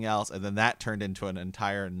up something else, and then that turned into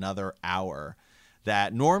another hour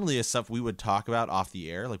that normally is stuff we would talk about off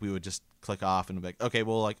the air. Like, we would just click off and be like, okay,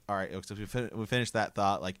 well, like, all right, so we finished that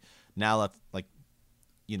thought. Like, now let's, like,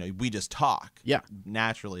 we just talk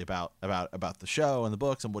naturally about the show and the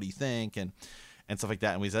books and what do you think and stuff like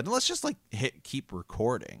that. And we said, let's just like keep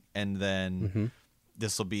recording, and then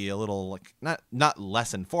this will be a little like not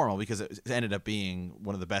less informal, because it ended up being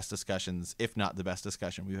one of the best discussions, if not the best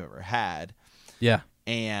discussion we've ever had. Yeah.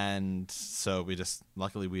 And so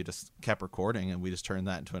luckily we just kept recording, and we just turned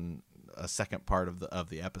that into a second part of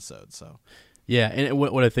the episode. So yeah, and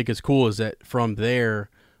what I think is cool is that from there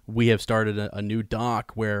we have started a new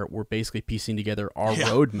doc where we're basically piecing together our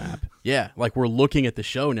roadmap. Yeah, like we're looking at the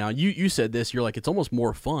show now. You said this, you're like, it's almost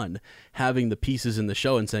more fun having the pieces in the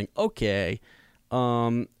show and saying, okay,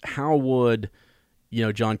 how would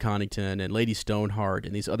John Connington and Lady Stoneheart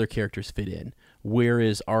and these other characters fit in? Where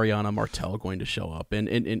is Ariana Martell going to show up,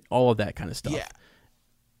 and all of that kind of stuff? Yeah.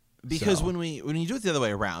 Because when you do it the other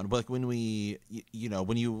way around, like when you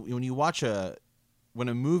watch when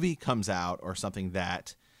a movie comes out or something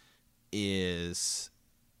that is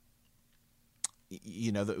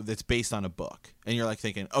that's based on a book, and you're like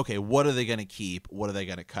thinking, okay, what are they going to keep? What are they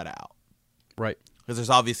going to cut out? Right. Because there's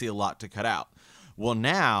obviously a lot to cut out. Well,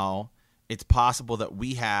 now it's possible that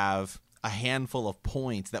we have a handful of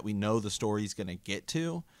points that we know the story's going to get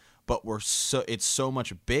to, but it's so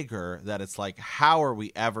much bigger that it's like, how are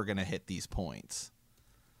we ever going to hit these points?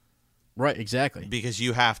 Right, exactly. Because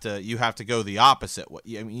you have to go the opposite way.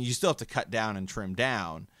 I mean, you still have to cut down and trim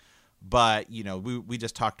down, but we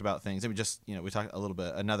just talked about things. And we talked a little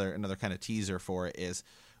bit. Another kind of teaser for it is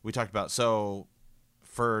we talked about, so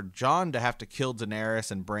for Jon to have to kill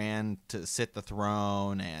Daenerys and Bran to sit the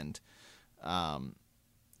throne, and a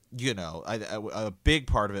big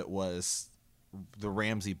part of it was the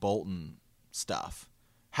Ramsay Bolton stuff.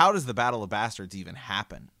 How does the Battle of Bastards even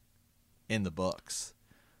happen in the books?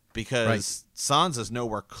 Because Sansa's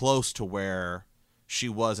nowhere close to where she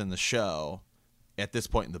was in the show at this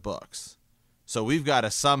point in the books. So we've got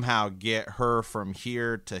to somehow get her from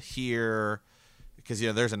here to here, because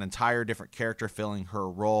there's an entire different character filling her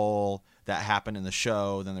role that happened in the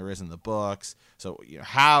show than there is in the books. So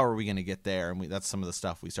how are we going to get there? And that's some of the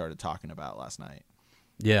stuff we started talking about last night.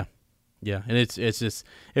 Yeah. Yeah, and it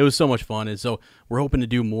was so much fun, and so we're hoping to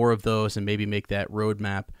do more of those and maybe make that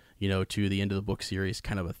roadmap, to the end of the book series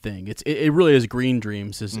kind of a thing. It really is Green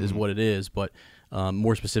Dreams is what it is, but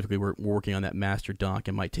more specifically, we're working on that master doc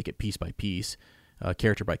and might take it piece by piece,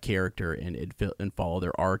 character by character, and follow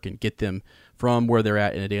their arc and get them from where they're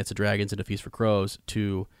at in A Dance of Dragons and A Feast for Crows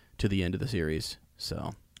to the end of the series.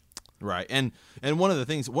 So, right, and another one of the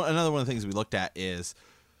things we looked at is,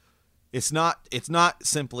 it's not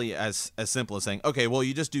simply as simple as saying, okay, well,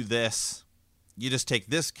 you just do this, you just take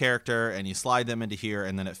this character and you slide them into here,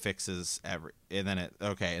 and then it fixes and then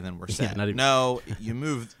we're set. Yeah, no, you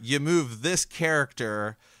move this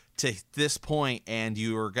character to this point, and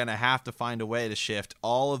you are gonna have to find a way to shift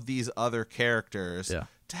all of these other characters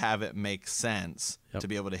to have it make sense to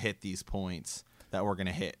be able to hit these points that we're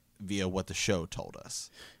gonna hit via what the show told us.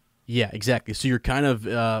 Yeah, exactly. So you're kind of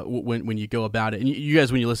when you go about it, and you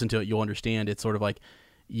guys, when you listen to it, you'll understand. It's sort of like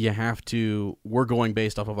we're going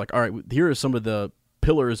based off of like, all right, here are some of the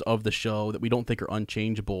pillars of the show that we don't think are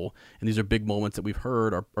unchangeable, and these are big moments that we've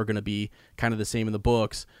heard are going to be kind of the same in the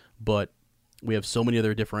books, but we have so many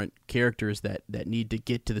other different characters that need to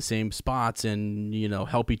get to the same spots and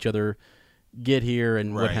help each other get here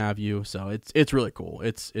and what have you. So it's really cool.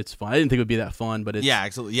 It's fun. I didn't think it would be that fun, but it's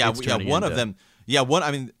absolutely. One of them. Yeah,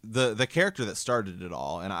 I mean, the character that started it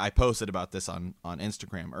all, and I posted about this on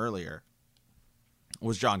Instagram earlier,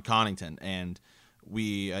 was Jon Connington, and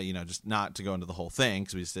we, just not to go into the whole thing,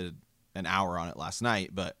 because we just did an hour on it last night,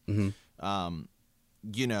 but, in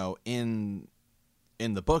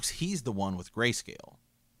the books, he's the one with grayscale.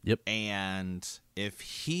 Yep. And if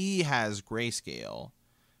he has grayscale,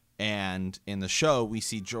 And in the show, we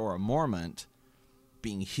see Jorah Mormont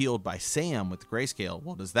being healed by Sam with the grayscale.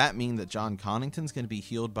 Well, does that mean that John Connington's going to be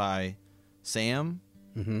healed by Sam?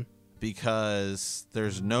 Mm-hmm. Because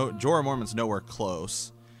Jorah Mormont's nowhere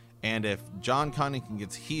close. And if John Connington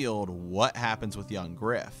gets healed, what happens with young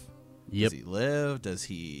Griff? Yep. Does he live? Does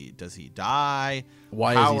he die?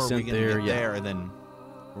 Why How is he sent are we gonna there? get there? And then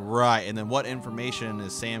and then what information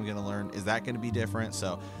is Sam going to learn? Is that going to be different?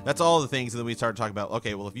 So that's all the things. And then we started talking about,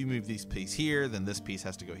 okay, well, if you move this piece here, then this piece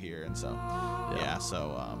has to go here. And so,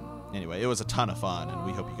 anyway, it was a ton of fun, and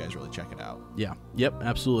we hope you guys really check it out. Yeah. Yep.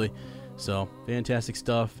 Absolutely. So fantastic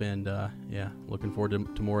stuff, and looking forward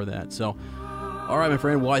to more of that. So, all right, my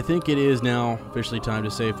friend. Well, I think it is now officially time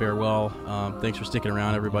to say farewell. Thanks for sticking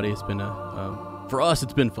around, everybody. It's been for us,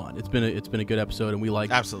 it's been fun. It's been a good episode, and we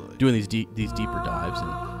like absolutely doing these deeper dives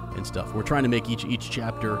and stuff. We're trying to make each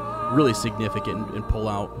chapter really significant and pull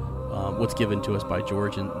out what's given to us by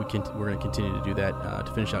George, and we're going to continue to do that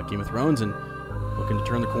to finish out Game of Thrones and looking to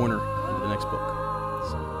turn the corner into the next book.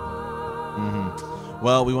 So.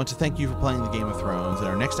 Well, we want to thank you for playing the Game of Thrones. In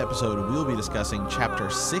our next episode, we will be discussing Chapter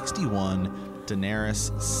 61,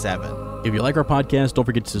 Daenerys 7. If you like our podcast, don't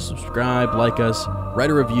forget to subscribe, like us, write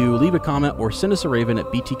a review, leave a comment, or send us a raven at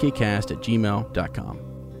btkcast@gmail.com.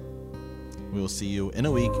 We will see you in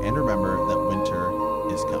a week, and remember that winter